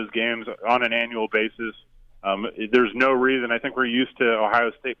be in those games on an annual basis. There's no reason. I think we're used to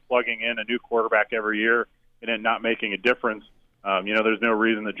Ohio State plugging in a new quarterback every year and it not making a difference. There's no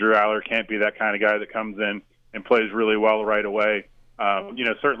reason that Drew Aller can't be that kind of guy that comes in and plays really well right away.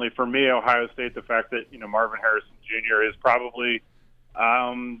 Certainly for me, Ohio State, the fact that, Marvin Harrison Jr. is probably,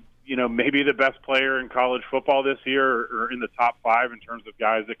 maybe the best player in college football this year or in the top 5 in terms of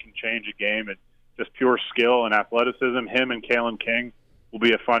guys that can change a game and just pure skill and athleticism. Him and Kalen King will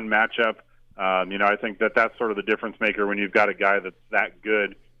be a fun matchup. I think that's sort of the difference maker when you've got a guy that's that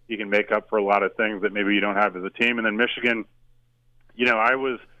good. He can make up for a lot of things that maybe you don't have as a team. And then Michigan,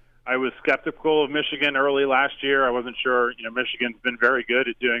 I was skeptical of Michigan early last year. I wasn't sure. Michigan's been very good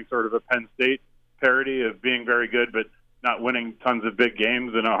at doing sort of a Penn State parody of being very good but not winning tons of big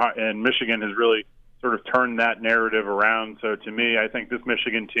games, and Michigan has really sort of turned that narrative around. So to me, I think this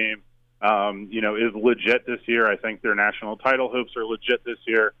Michigan team, is legit this year. I think their national title hopes are legit this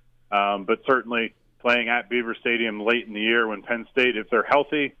year, but certainly playing at Beaver Stadium late in the year when Penn State, if they're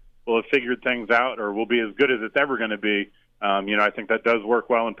healthy, will have figured things out or will be as good as it's ever going to be. I think that does work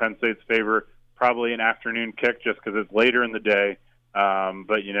well in Penn State's favor. Probably an afternoon kick just because it's later in the day.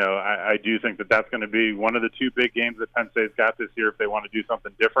 But, I do think that that's going to be one of the two big games that Penn State's got this year if they want to do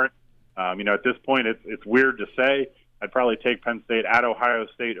something different. At this point, it's weird to say. I'd probably take Penn State at Ohio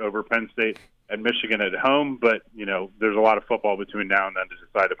State over Penn State and Michigan at home. But, there's a lot of football between now and then to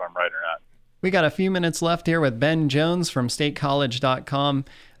decide if I'm right or not. We got a few minutes left here with Ben Jones from statecollege.com.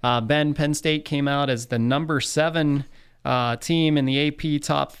 Ben, Penn State came out as the number 7 team in the AP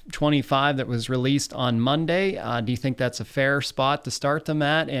Top 25 that was released on Monday. Do you think that's a fair spot to start them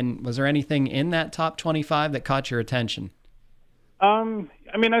at? And was there anything in that Top 25 that caught your attention? I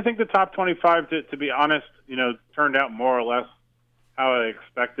think the Top 25, to be honest, turned out more or less how I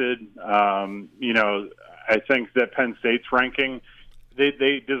expected. I think that Penn State's ranking,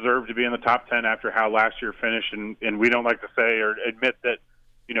 they deserve to be in the top 10 after how last year finished. And we don't like to say or admit that,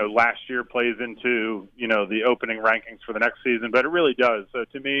 last year plays into, the opening rankings for the next season, but it really does. So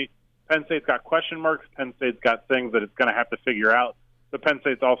to me, Penn State's got question marks. Penn State's got things that it's going to have to figure out. But Penn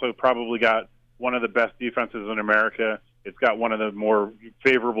State's also probably got one of the best defenses in America. It's got one of the more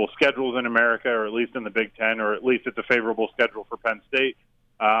favorable schedules in America, or at least in the Big Ten, or at least it's a favorable schedule for Penn State.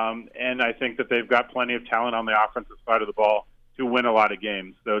 And I think that they've got plenty of talent on the offensive side of the ball to win a lot of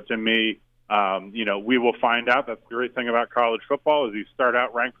games. So to me, we will find out. That's the great thing about college football is you start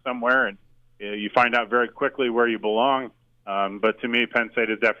out ranked somewhere and you find out very quickly where you belong. But to me, Penn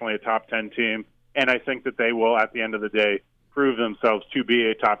State is definitely a top 10 team. And I think that they will, at the end of the day, prove themselves to be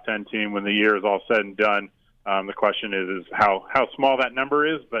a top 10 team when the year is all said and done. The question is how small that number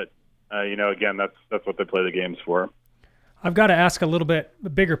is. But, again, that's what they play the games for. I've got to ask a little bit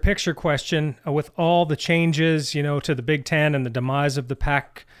bigger picture question with all the changes, to the Big Ten and the demise of the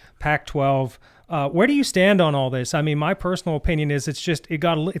Pac-12. Where do you stand on all this? I mean, my personal opinion is it's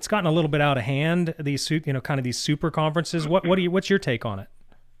gotten a little bit out of hand. These kind of these super conferences. What's your take on it?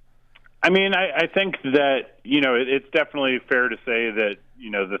 I mean, I think that it's definitely fair to say that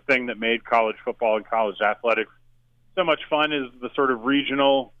the thing that made college football and college athletics so much fun is the sort of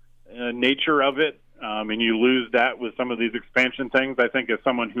regional nature of it. And you lose that with some of these expansion things. I think as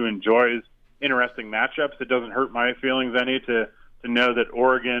someone who enjoys interesting matchups, it doesn't hurt my feelings any to know that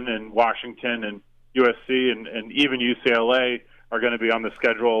Oregon and Washington and USC and even UCLA are going to be on the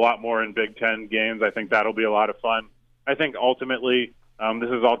schedule a lot more in Big Ten games. I think that'll be a lot of fun. I think ultimately this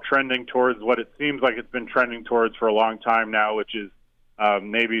is all trending towards what it seems like it's been trending towards for a long time now, which is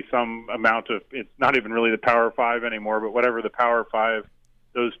maybe some amount of, it's not even really the Power Five anymore, but whatever the Power Five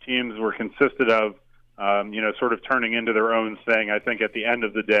those teams were consisted of, sort of turning into their own thing. I think at the end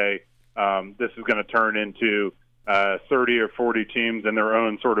of the day, this is going to turn into 30 or 40 teams in their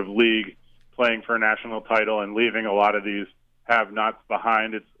own sort of league playing for a national title and leaving a lot of these have-nots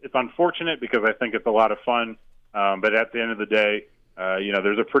behind. It's unfortunate because I think it's a lot of fun, but at the end of the day,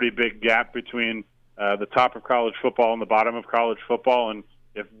 there's a pretty big gap between the top of college football and the bottom of college football, and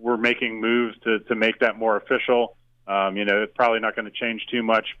if we're making moves to make that more official, it's probably not going to change too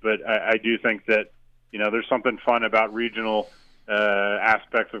much, but I do think that there's something fun about regional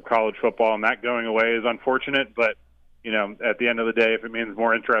aspects of college football, and that going away is unfortunate. But at the end of the day, if it means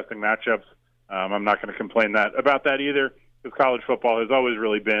more interesting matchups, I'm not going to complain about that either, because college football has always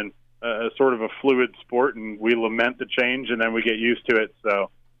really been a sort of a fluid sport, and we lament the change, and then we get used to it. So,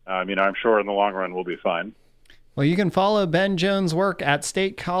 I'm sure in the long run we'll be fine. Well, you can follow Ben Jones' work at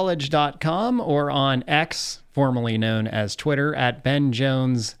statecollege.com or on X, formerly known as Twitter, at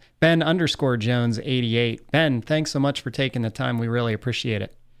Ben_Jones88. Ben, thanks so much for taking the time. We really appreciate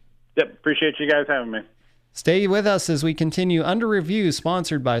it. Yep, appreciate you guys having me. Stay with us as we continue Under Review,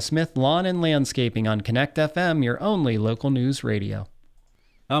 sponsored by Smith Lawn and Landscaping on Connect FM, your only local news radio.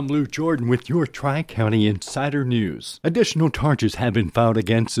 I'm Lou Jordan with your Tri-County Insider News. Additional charges have been filed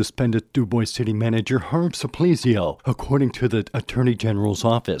against suspended DuBois City Manager Herb Supplizio, according to the Attorney General's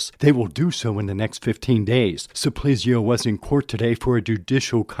office. They will do so in the next 15 days. Supplizio was in court today for a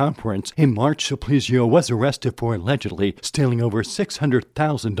judicial conference. In March, Supplizio was arrested for allegedly stealing over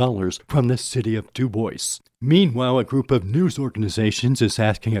 $600,000 from the city of DuBois. Meanwhile, a group of news organizations is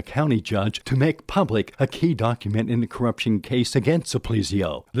asking a county judge to make public a key document in the corruption case against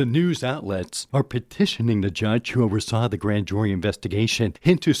Supplizio. The news outlets are petitioning the judge who oversaw the grand jury investigation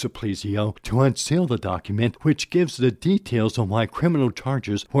into Supplizio to unseal the document, which gives the details on why criminal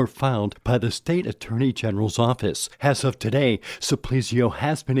charges were filed by the state attorney general's office. As of today, Supplizio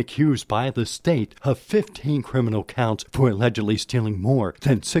has been accused by the state of 15 criminal counts for allegedly stealing more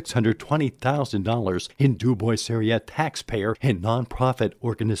than $620,000 in DuBois area taxpayer and nonprofit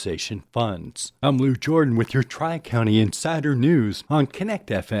organization funds. I'm Lou Jordan with your Tri-County Insider News on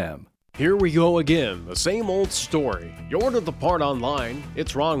Connect FM. Here we go again, the same old story. You order the part online,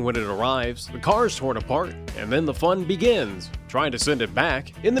 it's wrong when it arrives, the car's torn apart, and then the fun begins. Trying to send it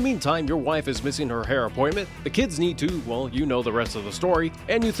back. In the meantime, your wife is missing her hair appointment, the kids need to, well, you know the rest of the story,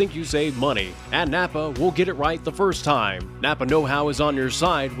 and you think you save money. At Napa, we'll get it right the first time. Napa know-how is on your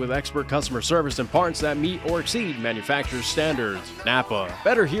side with expert customer service and parts that meet or exceed manufacturer's standards. Napa,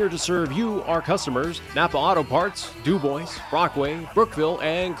 better here to serve you, our customers. Napa Auto Parts, DuBois, Brockway, Brookville,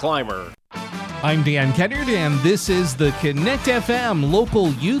 and Clymer. I'm Dan Kennard, and this is the Connect FM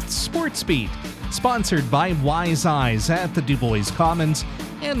Local Youth Sports Beat, sponsored by Wise Eyes at the DuBois Commons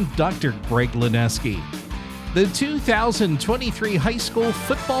and Dr. Greg Lineski. The 2023 high school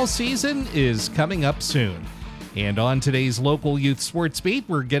football season is coming up soon. And on today's Local Youth Sports Beat,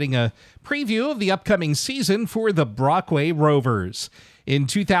 we're getting a preview of the upcoming season for the Brockway Rovers. In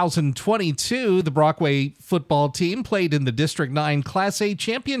 2022, the Brockway football team played in the District 9 Class A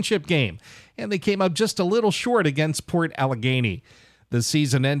championship game, and they came up just a little short against Port Allegheny. The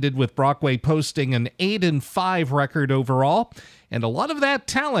season ended with Brockway posting an 8-5 record overall, and a lot of that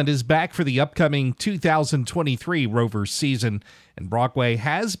talent is back for the upcoming 2023 Rovers season, and Brockway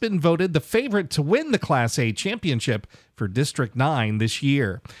has been voted the favorite to win the Class A championship for District 9 this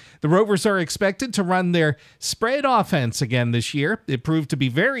year. The Rovers are expected to run their spread offense again this year. It proved to be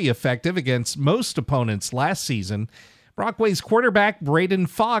very effective against most opponents last season. Brockway's quarterback, Braden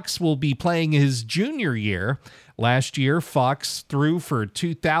Fox, will be playing his junior year. Last year, Fox threw for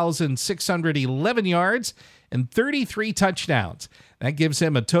 2,611 yards and 33 touchdowns. That gives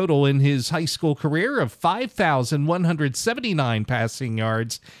him a total in his high school career of 5,179 passing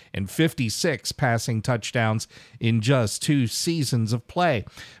yards and 56 passing touchdowns in just 2 seasons of play.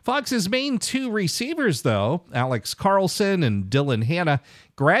 Fox's main 2 receivers, though, Alex Carlson and Dylan Hanna,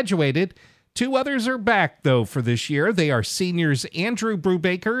 graduated. 2 others are back, though, for this year. They are seniors Andrew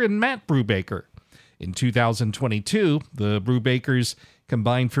Brubaker and Matt Brubaker. In 2022, the Brubakers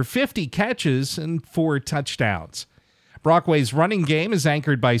combined for 50 catches and 4 touchdowns. Brockway's running game is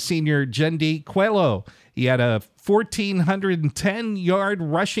anchored by senior Jendi Coelho. He had a 1,410-yard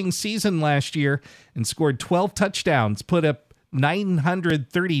rushing season last year and scored 12 touchdowns, put up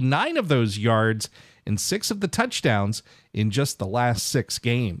 939 of those yards and 6 of the touchdowns in just the last 6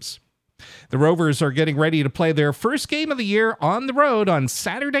 games. The Rovers are getting ready to play their first game of the year on the road on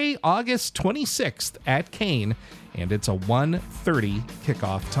Saturday, August 26th at Kane, and it's a 1:30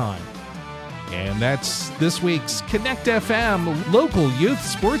 kickoff time. And that's this week's Connect FM Local Youth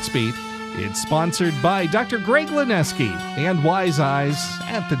Sports Beat. It's sponsored by Dr. Greg Lineski and Wise Eyes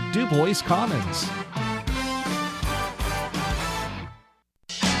at the DuBois Commons.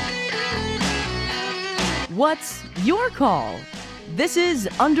 What's your call? This is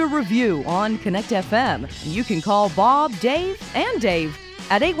Under Review on Connect FM. You can call Bob, Dave, and Dave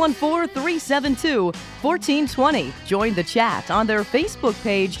at 814-372-1420. Join the chat on their Facebook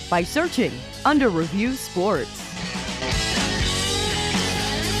page by searching Under Review Sports.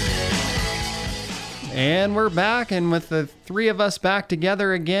 And we're back, and with the 3 of us back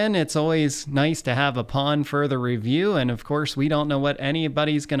together again, it's always nice to have a pond further review. And of course, we don't know what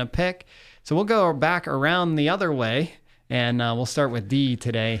anybody's going to pick. So we'll go back around the other way. And we'll start with D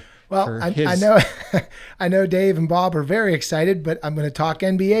today. Well, I know Dave and Bob are very excited, but I'm going to talk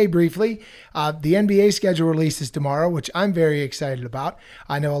NBA briefly. The NBA schedule releases tomorrow, which I'm very excited about.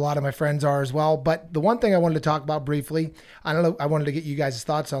 I know a lot of my friends are as well. But the one thing I wanted to talk about briefly, I wanted to get you guys'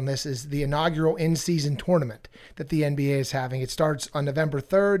 thoughts on this, is the inaugural in-season tournament that the NBA is having. It starts on November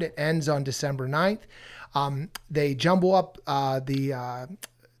 3rd. It ends on December 9th. They jumble up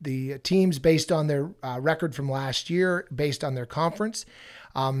the teams based on their record from last year, based on their conference.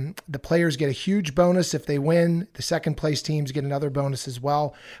 The players get a huge bonus if they win. The second place teams get another bonus as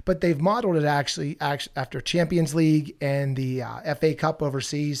well. But they've modeled it actually after Champions League and the FA Cup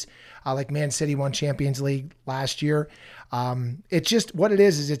overseas, like Man City won Champions League last year. It's just what it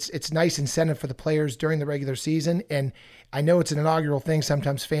is it's nice incentive for the players during the regular season. And I know it's an inaugural thing.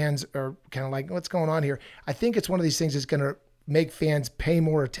 Sometimes fans are kind of like, what's going on here? I think it's one of these things that's going to make fans pay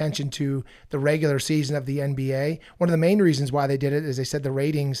more attention to the regular season of the NBA. One of the main reasons why they did it is they said the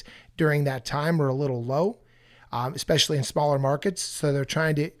ratings during that time were a little low, especially in smaller markets. So they're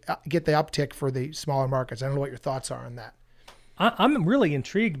trying to get the uptick for the smaller markets. I don't know what your thoughts are on that. I'm really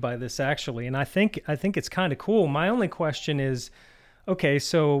intrigued by this, actually, and I think it's kind of cool. My only question is, okay,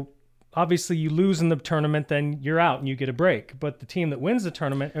 so obviously you lose in the tournament, then you're out and you get a break. But the team that wins the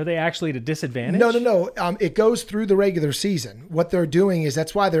tournament, are they actually at a disadvantage? No. It goes through the regular season. What they're doing is,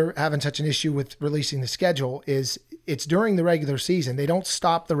 that's why they're having such an issue with releasing the schedule, is it's during the regular season. They don't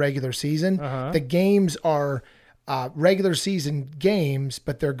stop the regular season. The games are regular season games,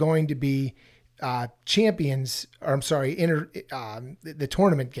 but they're going to be the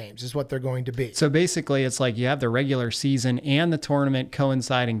tournament games is what they're going to be. So basically it's like you have the regular season and the tournament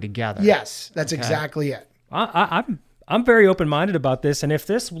coinciding together. Yes, that's exactly it. I'm very open-minded about this, and if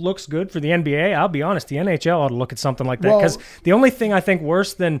this looks good for the NBA, I'll be honest, the NHL ought to look at something like that, because the only thing I think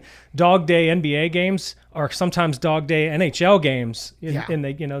worse than dog day NBA games are sometimes dog day NHL games, and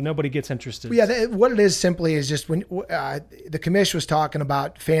they, nobody gets interested. Yeah, what it is simply is just when the commish was talking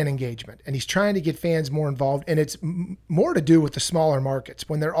about fan engagement, and he's trying to get fans more involved, and it's more to do with the smaller markets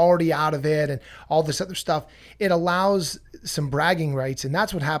when they're already out of it and all this other stuff. It allows some bragging rights, and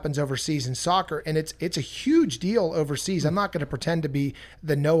that's what happens overseas in soccer, and it's a huge deal overseas. I'm not going to pretend to be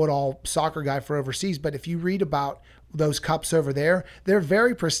the know-it-all soccer guy for overseas, but if you read about those cups over there, they're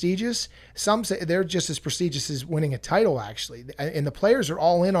very prestigious. Some say they're just as prestigious as winning a title, actually. And the players are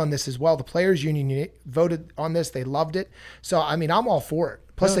all in on this as well. The players union voted on this. They loved it. So, I mean, I'm all for it.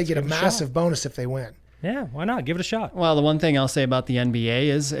 Plus, they get a massive bonus if they win. Yeah, why not? Give it a shot. Well, the one thing I'll say about the NBA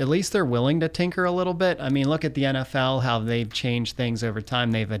is at least they're willing to tinker a little bit. I mean, look at the NFL, how they've changed things over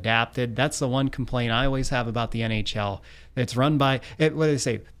time. They've adapted. That's the one complaint I always have about the NHL. It's run by, what do they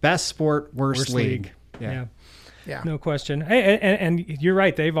say? Best sport, worst league. Yeah. No question. Hey, and you're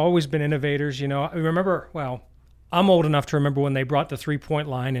right. They've always been innovators. You know, I remember, well, I'm old enough to remember when they brought the 3-point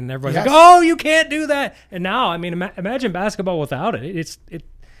line and everybody's like, oh, you can't do that. And now, I mean, imagine basketball without it.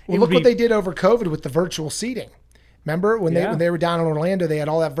 Well, look what they did over COVID with the virtual seating. Remember when they were down in Orlando, they had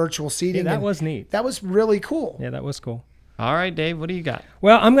all that virtual seating. Yeah, that was neat. That was really cool. Yeah, that was cool. All right, Dave, what do you got?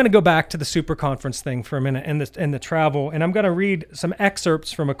 Well, I'm going to go back to the Super Conference thing for a minute and the travel, and I'm going to read some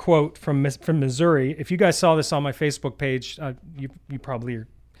excerpts from a quote from Missouri. If you guys saw this on my Facebook page, you probably are,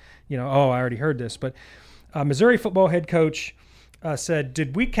 I already heard this, but Missouri football head coach said,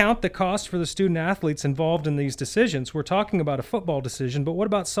 "Did we count the cost for the student athletes involved in these decisions? We're talking about a football decision, but what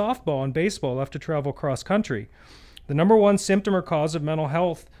about softball and baseball have to travel cross country? The number one symptom or cause of mental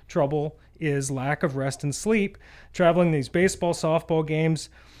health trouble is lack of rest and sleep. Traveling these baseball, softball games,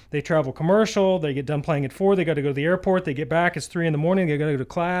 they travel commercial, they get done playing at 4, they got to go to the airport, they get back, it's 3 a.m, they got to go to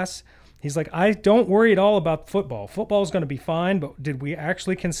class." He's like, I don't worry at all about football. Football is going to be fine, but did we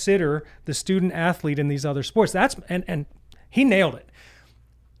actually consider the student athlete in these other sports? And he nailed it.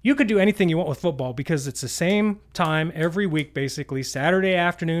 You could do anything you want with football because it's the same time every week, basically. Saturday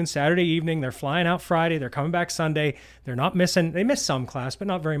afternoon, Saturday evening. They're flying out Friday. They're coming back Sunday. They're not missing. They miss some class, but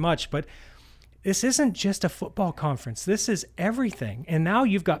not very much. But this isn't just a football conference. This is everything. And now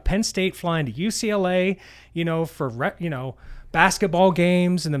you've got Penn State flying to UCLA, for basketball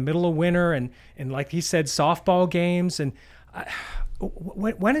games in the middle of winter, and like he said, softball games. And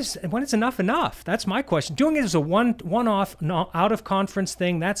when is enough? That's my question. Doing it as a one-off, out of conference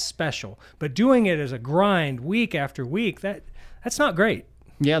thing, that's special. But doing it as a grind week after week, that's not great.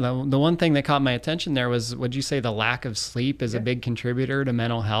 Yeah, the one thing that caught my attention there was, would you say the lack of sleep is a big contributor to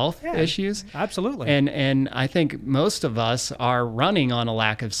mental health issues? Absolutely. And I think most of us are running on a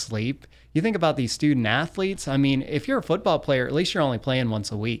lack of sleep. You think about these student athletes. I mean, if you're a football player, at least you're only playing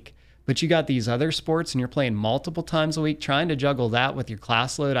once a week. But you got these other sports and you're playing multiple times a week, trying to juggle that with your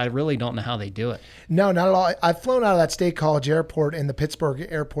class load. I really don't know how they do it. No, not at all. I've flown out of that State College Airport and the Pittsburgh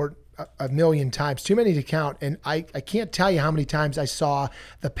Airport a million times, too many to count. And I can't tell you how many times I saw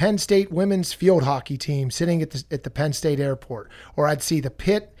the Penn State women's field hockey team sitting at the Penn State Airport, or I'd see the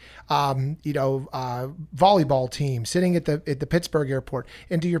Pitt volleyball team sitting at the Pittsburgh Airport.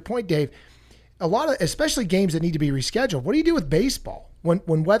 And to your point, Dave, a lot of, especially games that need to be rescheduled. What do you do with baseball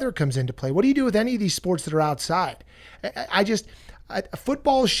when weather comes into play? What do you do with any of these sports that are outside?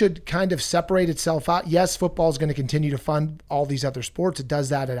 Football should kind of separate itself out. Yes, football is going to continue to fund all these other sports. It does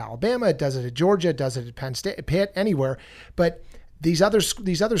that at Alabama. It does it at Georgia. It does it at Penn State, Pitt, anywhere. But these other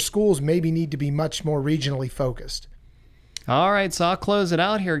schools maybe need to be much more regionally focused. All right, so I'll close it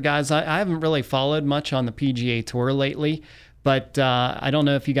out here, guys. I haven't really followed much on the PGA Tour lately, but I don't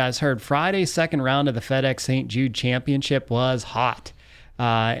know if you guys heard. Friday's second round of the FedEx St. Jude Championship was hot.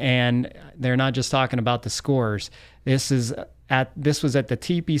 And they're not just talking about the scores. This was at the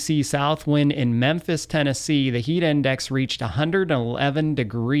TPC Southwind in Memphis, Tennessee. The heat index reached 111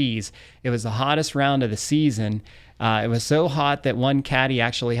 degrees. It was the hottest round of the season. It was so hot that one caddy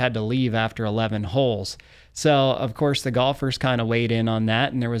actually had to leave after 11 holes. So, of course, the golfers kind of weighed in on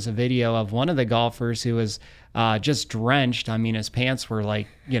that, and there was a video of one of the golfers who was just drenched. I mean, his pants were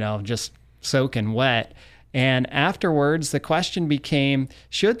just soaking wet. And afterwards, the question became,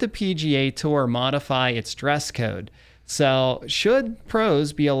 should the PGA Tour modify its dress code? So should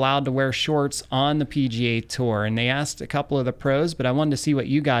pros be allowed to wear shorts on the PGA Tour? And they asked a couple of the pros, but I wanted to see what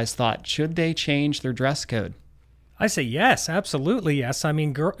you guys thought. Should they change their dress code? I say yes, absolutely yes. I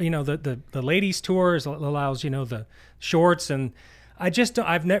mean, the ladies' tour allows, the shorts, and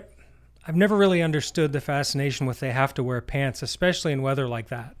I've never really understood the fascination with they have to wear pants, especially in weather like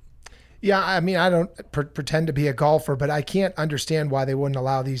that. Yeah, I mean, I don't pretend to be a golfer, but I can't understand why they wouldn't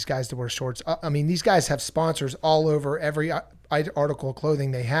allow these guys to wear shorts. I mean, these guys have sponsors all over every article of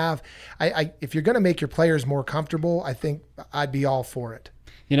clothing they have. If you're going to make your players more comfortable, I think I'd be all for it.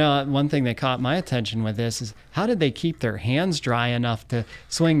 One thing that caught my attention with this is how did they keep their hands dry enough to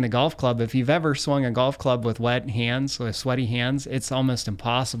swing the golf club? If you've ever swung a golf club with wet hands, with sweaty hands, it's almost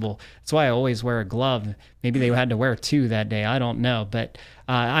impossible. That's why I always wear a glove. Maybe they had to wear 2 that day. I don't know. But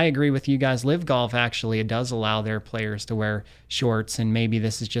I agree with you guys. Live Golf actually does allow their players to wear shorts, and maybe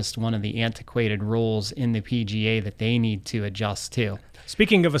this is just one of the antiquated rules in the PGA that they need to adjust to.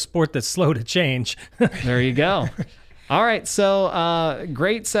 Speaking of a sport that's slow to change. There you go. All right, so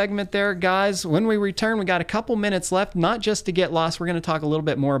great segment there, guys. When we return, we got a couple minutes left, not just to get lost. We're going to talk a little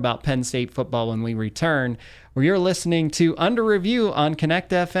bit more about Penn State football when we return. Where you're listening to Under Review on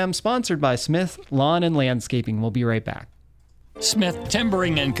Connect FM, sponsored by Smith Lawn and Landscaping. We'll be right back. Smith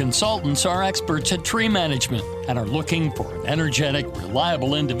Timbering and Consultants are experts at tree management and are looking for an energetic,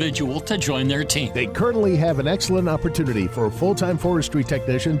 reliable individual to join their team. They currently have an excellent opportunity for a full-time forestry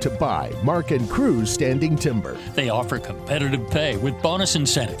technician to buy Mark and Cruz Standing Timber. They offer competitive pay with bonus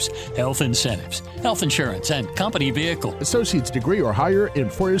incentives, health insurance, and company vehicle. Associate's degree or higher in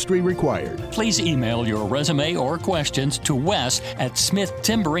forestry required. Please email your resume or questions to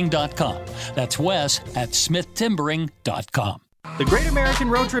wes@smithtimbering.com. That's wes@smithtimbering.com. The Great American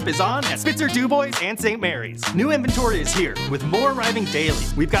Road Trip is on at Spitzer DuBois and St. Mary's. New inventory is here, with more arriving daily.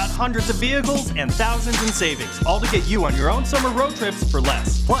 We've got hundreds of vehicles and thousands in savings, all to get you on your own summer road trips for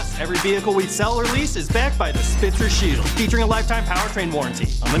less. Plus, every vehicle we sell or lease is backed by the Spitzer Shield, featuring a lifetime powertrain warranty,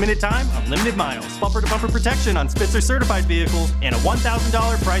 unlimited time, unlimited miles, bumper-to-bumper protection on Spitzer certified vehicles, and a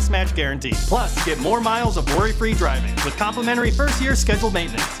 $1,000 price match guarantee. Plus, get more miles of worry-free driving with complimentary first-year scheduled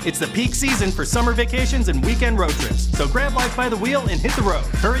maintenance. It's the peak season for summer vacations and weekend road trips, so grab life by the wheel and hit the road.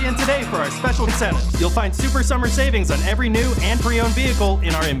 Hurry in today for our special incentives. You'll find super summer savings on every new and pre-owned vehicle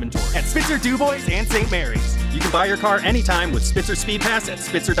in our inventory at Spitzer DuBois and St. Mary's. You can buy your car anytime with Spitzer Speed Pass at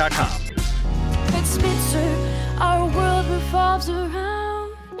Spitzer.com. At Spitzer, our world revolves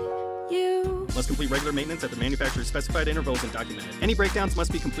around you. Must complete regular maintenance at the manufacturer's specified intervals and documented. Any breakdowns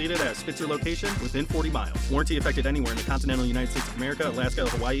must be completed at a Spitzer location within 40 miles. Warranty affected anywhere in the continental United States of America, Alaska,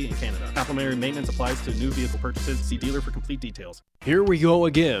 Hawaii, and Canada. Complimentary maintenance applies to new vehicle purchases. See dealer for complete details. Here we go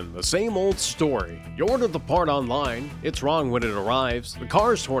again, the same old story. You order the part online, it's wrong when it arrives, the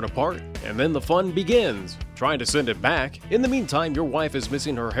car's torn apart, and then the fun begins. Trying to send it back. In the meantime, your wife is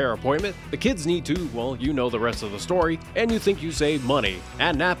missing her hair appointment, the kids need to, well, you know the rest of the story, and you think you save money.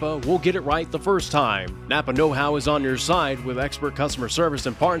 At Napa, we'll get it right the first time. Napa Know-How is on your side with expert customer service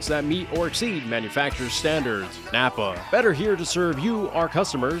and parts that meet or exceed manufacturer's standards. Napa, better here to serve you, our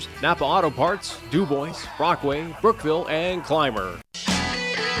customers. Napa Auto Parts, DuBois, Brockway, Brookville, and Clymer.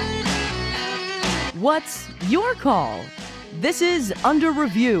 What's your call? This is Under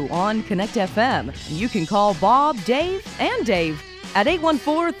Review on Connect FM. You can call Bob, Dave, and Dave at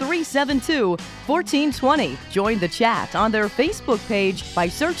 814-372-1420. Join the chat on their Facebook page by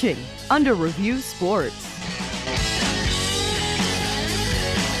searching Under Review Sports.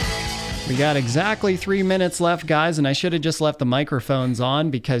 We got exactly 3 minutes left, guys, and I should have just left the microphones on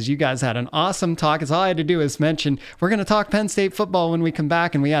because you guys had an awesome talk. It's all I had to do is mention we're going to talk Penn State football when we come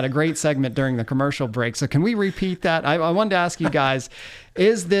back, and we had a great segment during the commercial break. So can we repeat that? I wanted to ask you guys,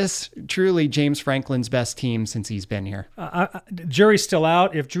 is this truly James Franklin's best team since he's been here? Jury's still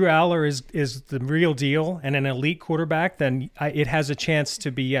out. If Drew Aller is the real deal and an elite quarterback, then it has a chance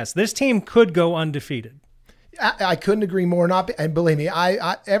to be yes. This team could go undefeated. I couldn't agree more. And believe me,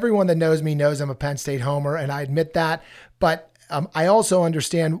 I everyone that knows me knows I'm a Penn State homer, and I admit that. But I also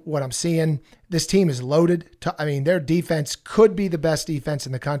understand what I'm seeing. This team is loaded. Their defense could be the best defense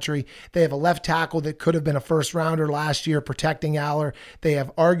in the country. They have a left tackle that could have been a first rounder last year protecting Aller. They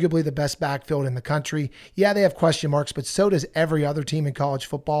have arguably the best backfield in the country. Yeah, they have question marks, but so does every other team in college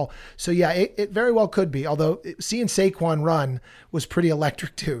football. So yeah, it very well could be. Although seeing Saquon run was pretty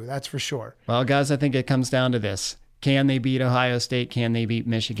electric too, that's for sure. Well, guys, I think it comes down to this. Can they beat Ohio State? Can they beat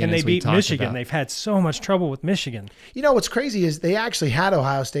Michigan? Can they beat Michigan? They've had so much trouble with Michigan. You know, what's crazy is they actually had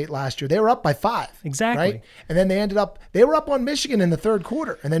Ohio State last year. They were up by 5. Exactly. Right? And then they were up on Michigan in the third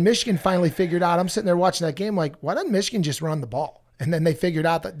quarter. And then Michigan finally figured out, I'm sitting there watching that game like, why doesn't Michigan just run the ball? And then they figured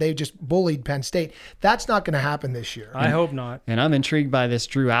out that they just bullied Penn State. That's not going to happen this year. I hope not. And I'm intrigued by this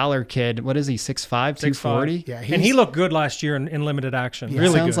Drew Aller kid. What is he, 6'5", 240? Yeah, and he looked good last year in limited action. Yeah,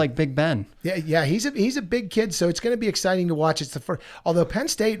 really sounds good. like Big Ben. Yeah, he's a big kid, so it's going to be exciting to watch. It's the first, although Penn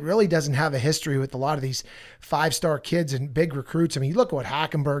State really doesn't have a history with a lot of these 5-star kids and big recruits. I mean, you look at what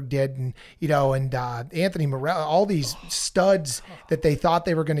Hackenberg did, and Anthony Morel, all these studs that they thought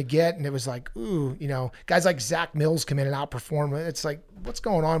they were going to get, and it was like, ooh, guys like Zach Mills come in and outperform. It's like, what's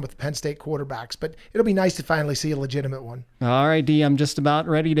going on with the Penn State quarterbacks? But it'll be nice to finally see a legitimate one. All right, D, I'm just about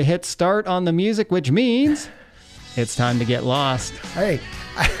ready to hit start on the music, which means it's time to get lost. Hey,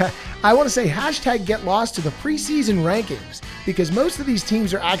 I want to say hashtag get lost to the preseason rankings, because most of these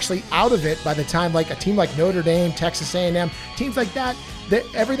teams are actually out of it by the time, like a team like Notre Dame, Texas A&M, teams like that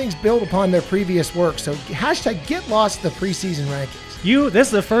everything's built upon their previous work. So hashtag get lost to the preseason rankings. This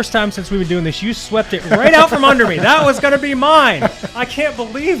is the first time since we've been doing this. You swept it right out from under me. That was going to be mine. I can't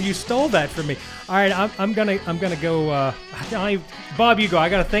believe you stole that from me. All right, I'm gonna go. Bob, you go. I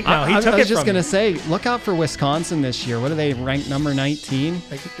got to think now. I was just going to say, look out for Wisconsin this year. What are they ranked number 19?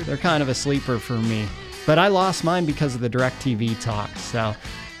 They're kind of a sleeper for me. But I lost mine because of the DirecTV talk. So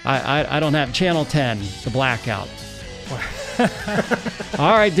I don't have Channel 10, the blackout.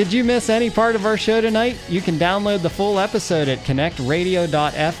 All right, did you miss any part of our show tonight? You can download the full episode at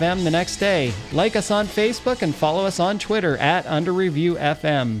connectradio.fm the next day. Like us on Facebook and follow us on Twitter at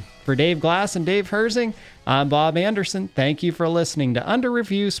UnderReviewFM. For Dave Glass and Dave Herzing, I'm Bob Anderson. Thank you for listening to Under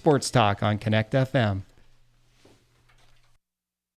Review Sports Talk on Connect FM.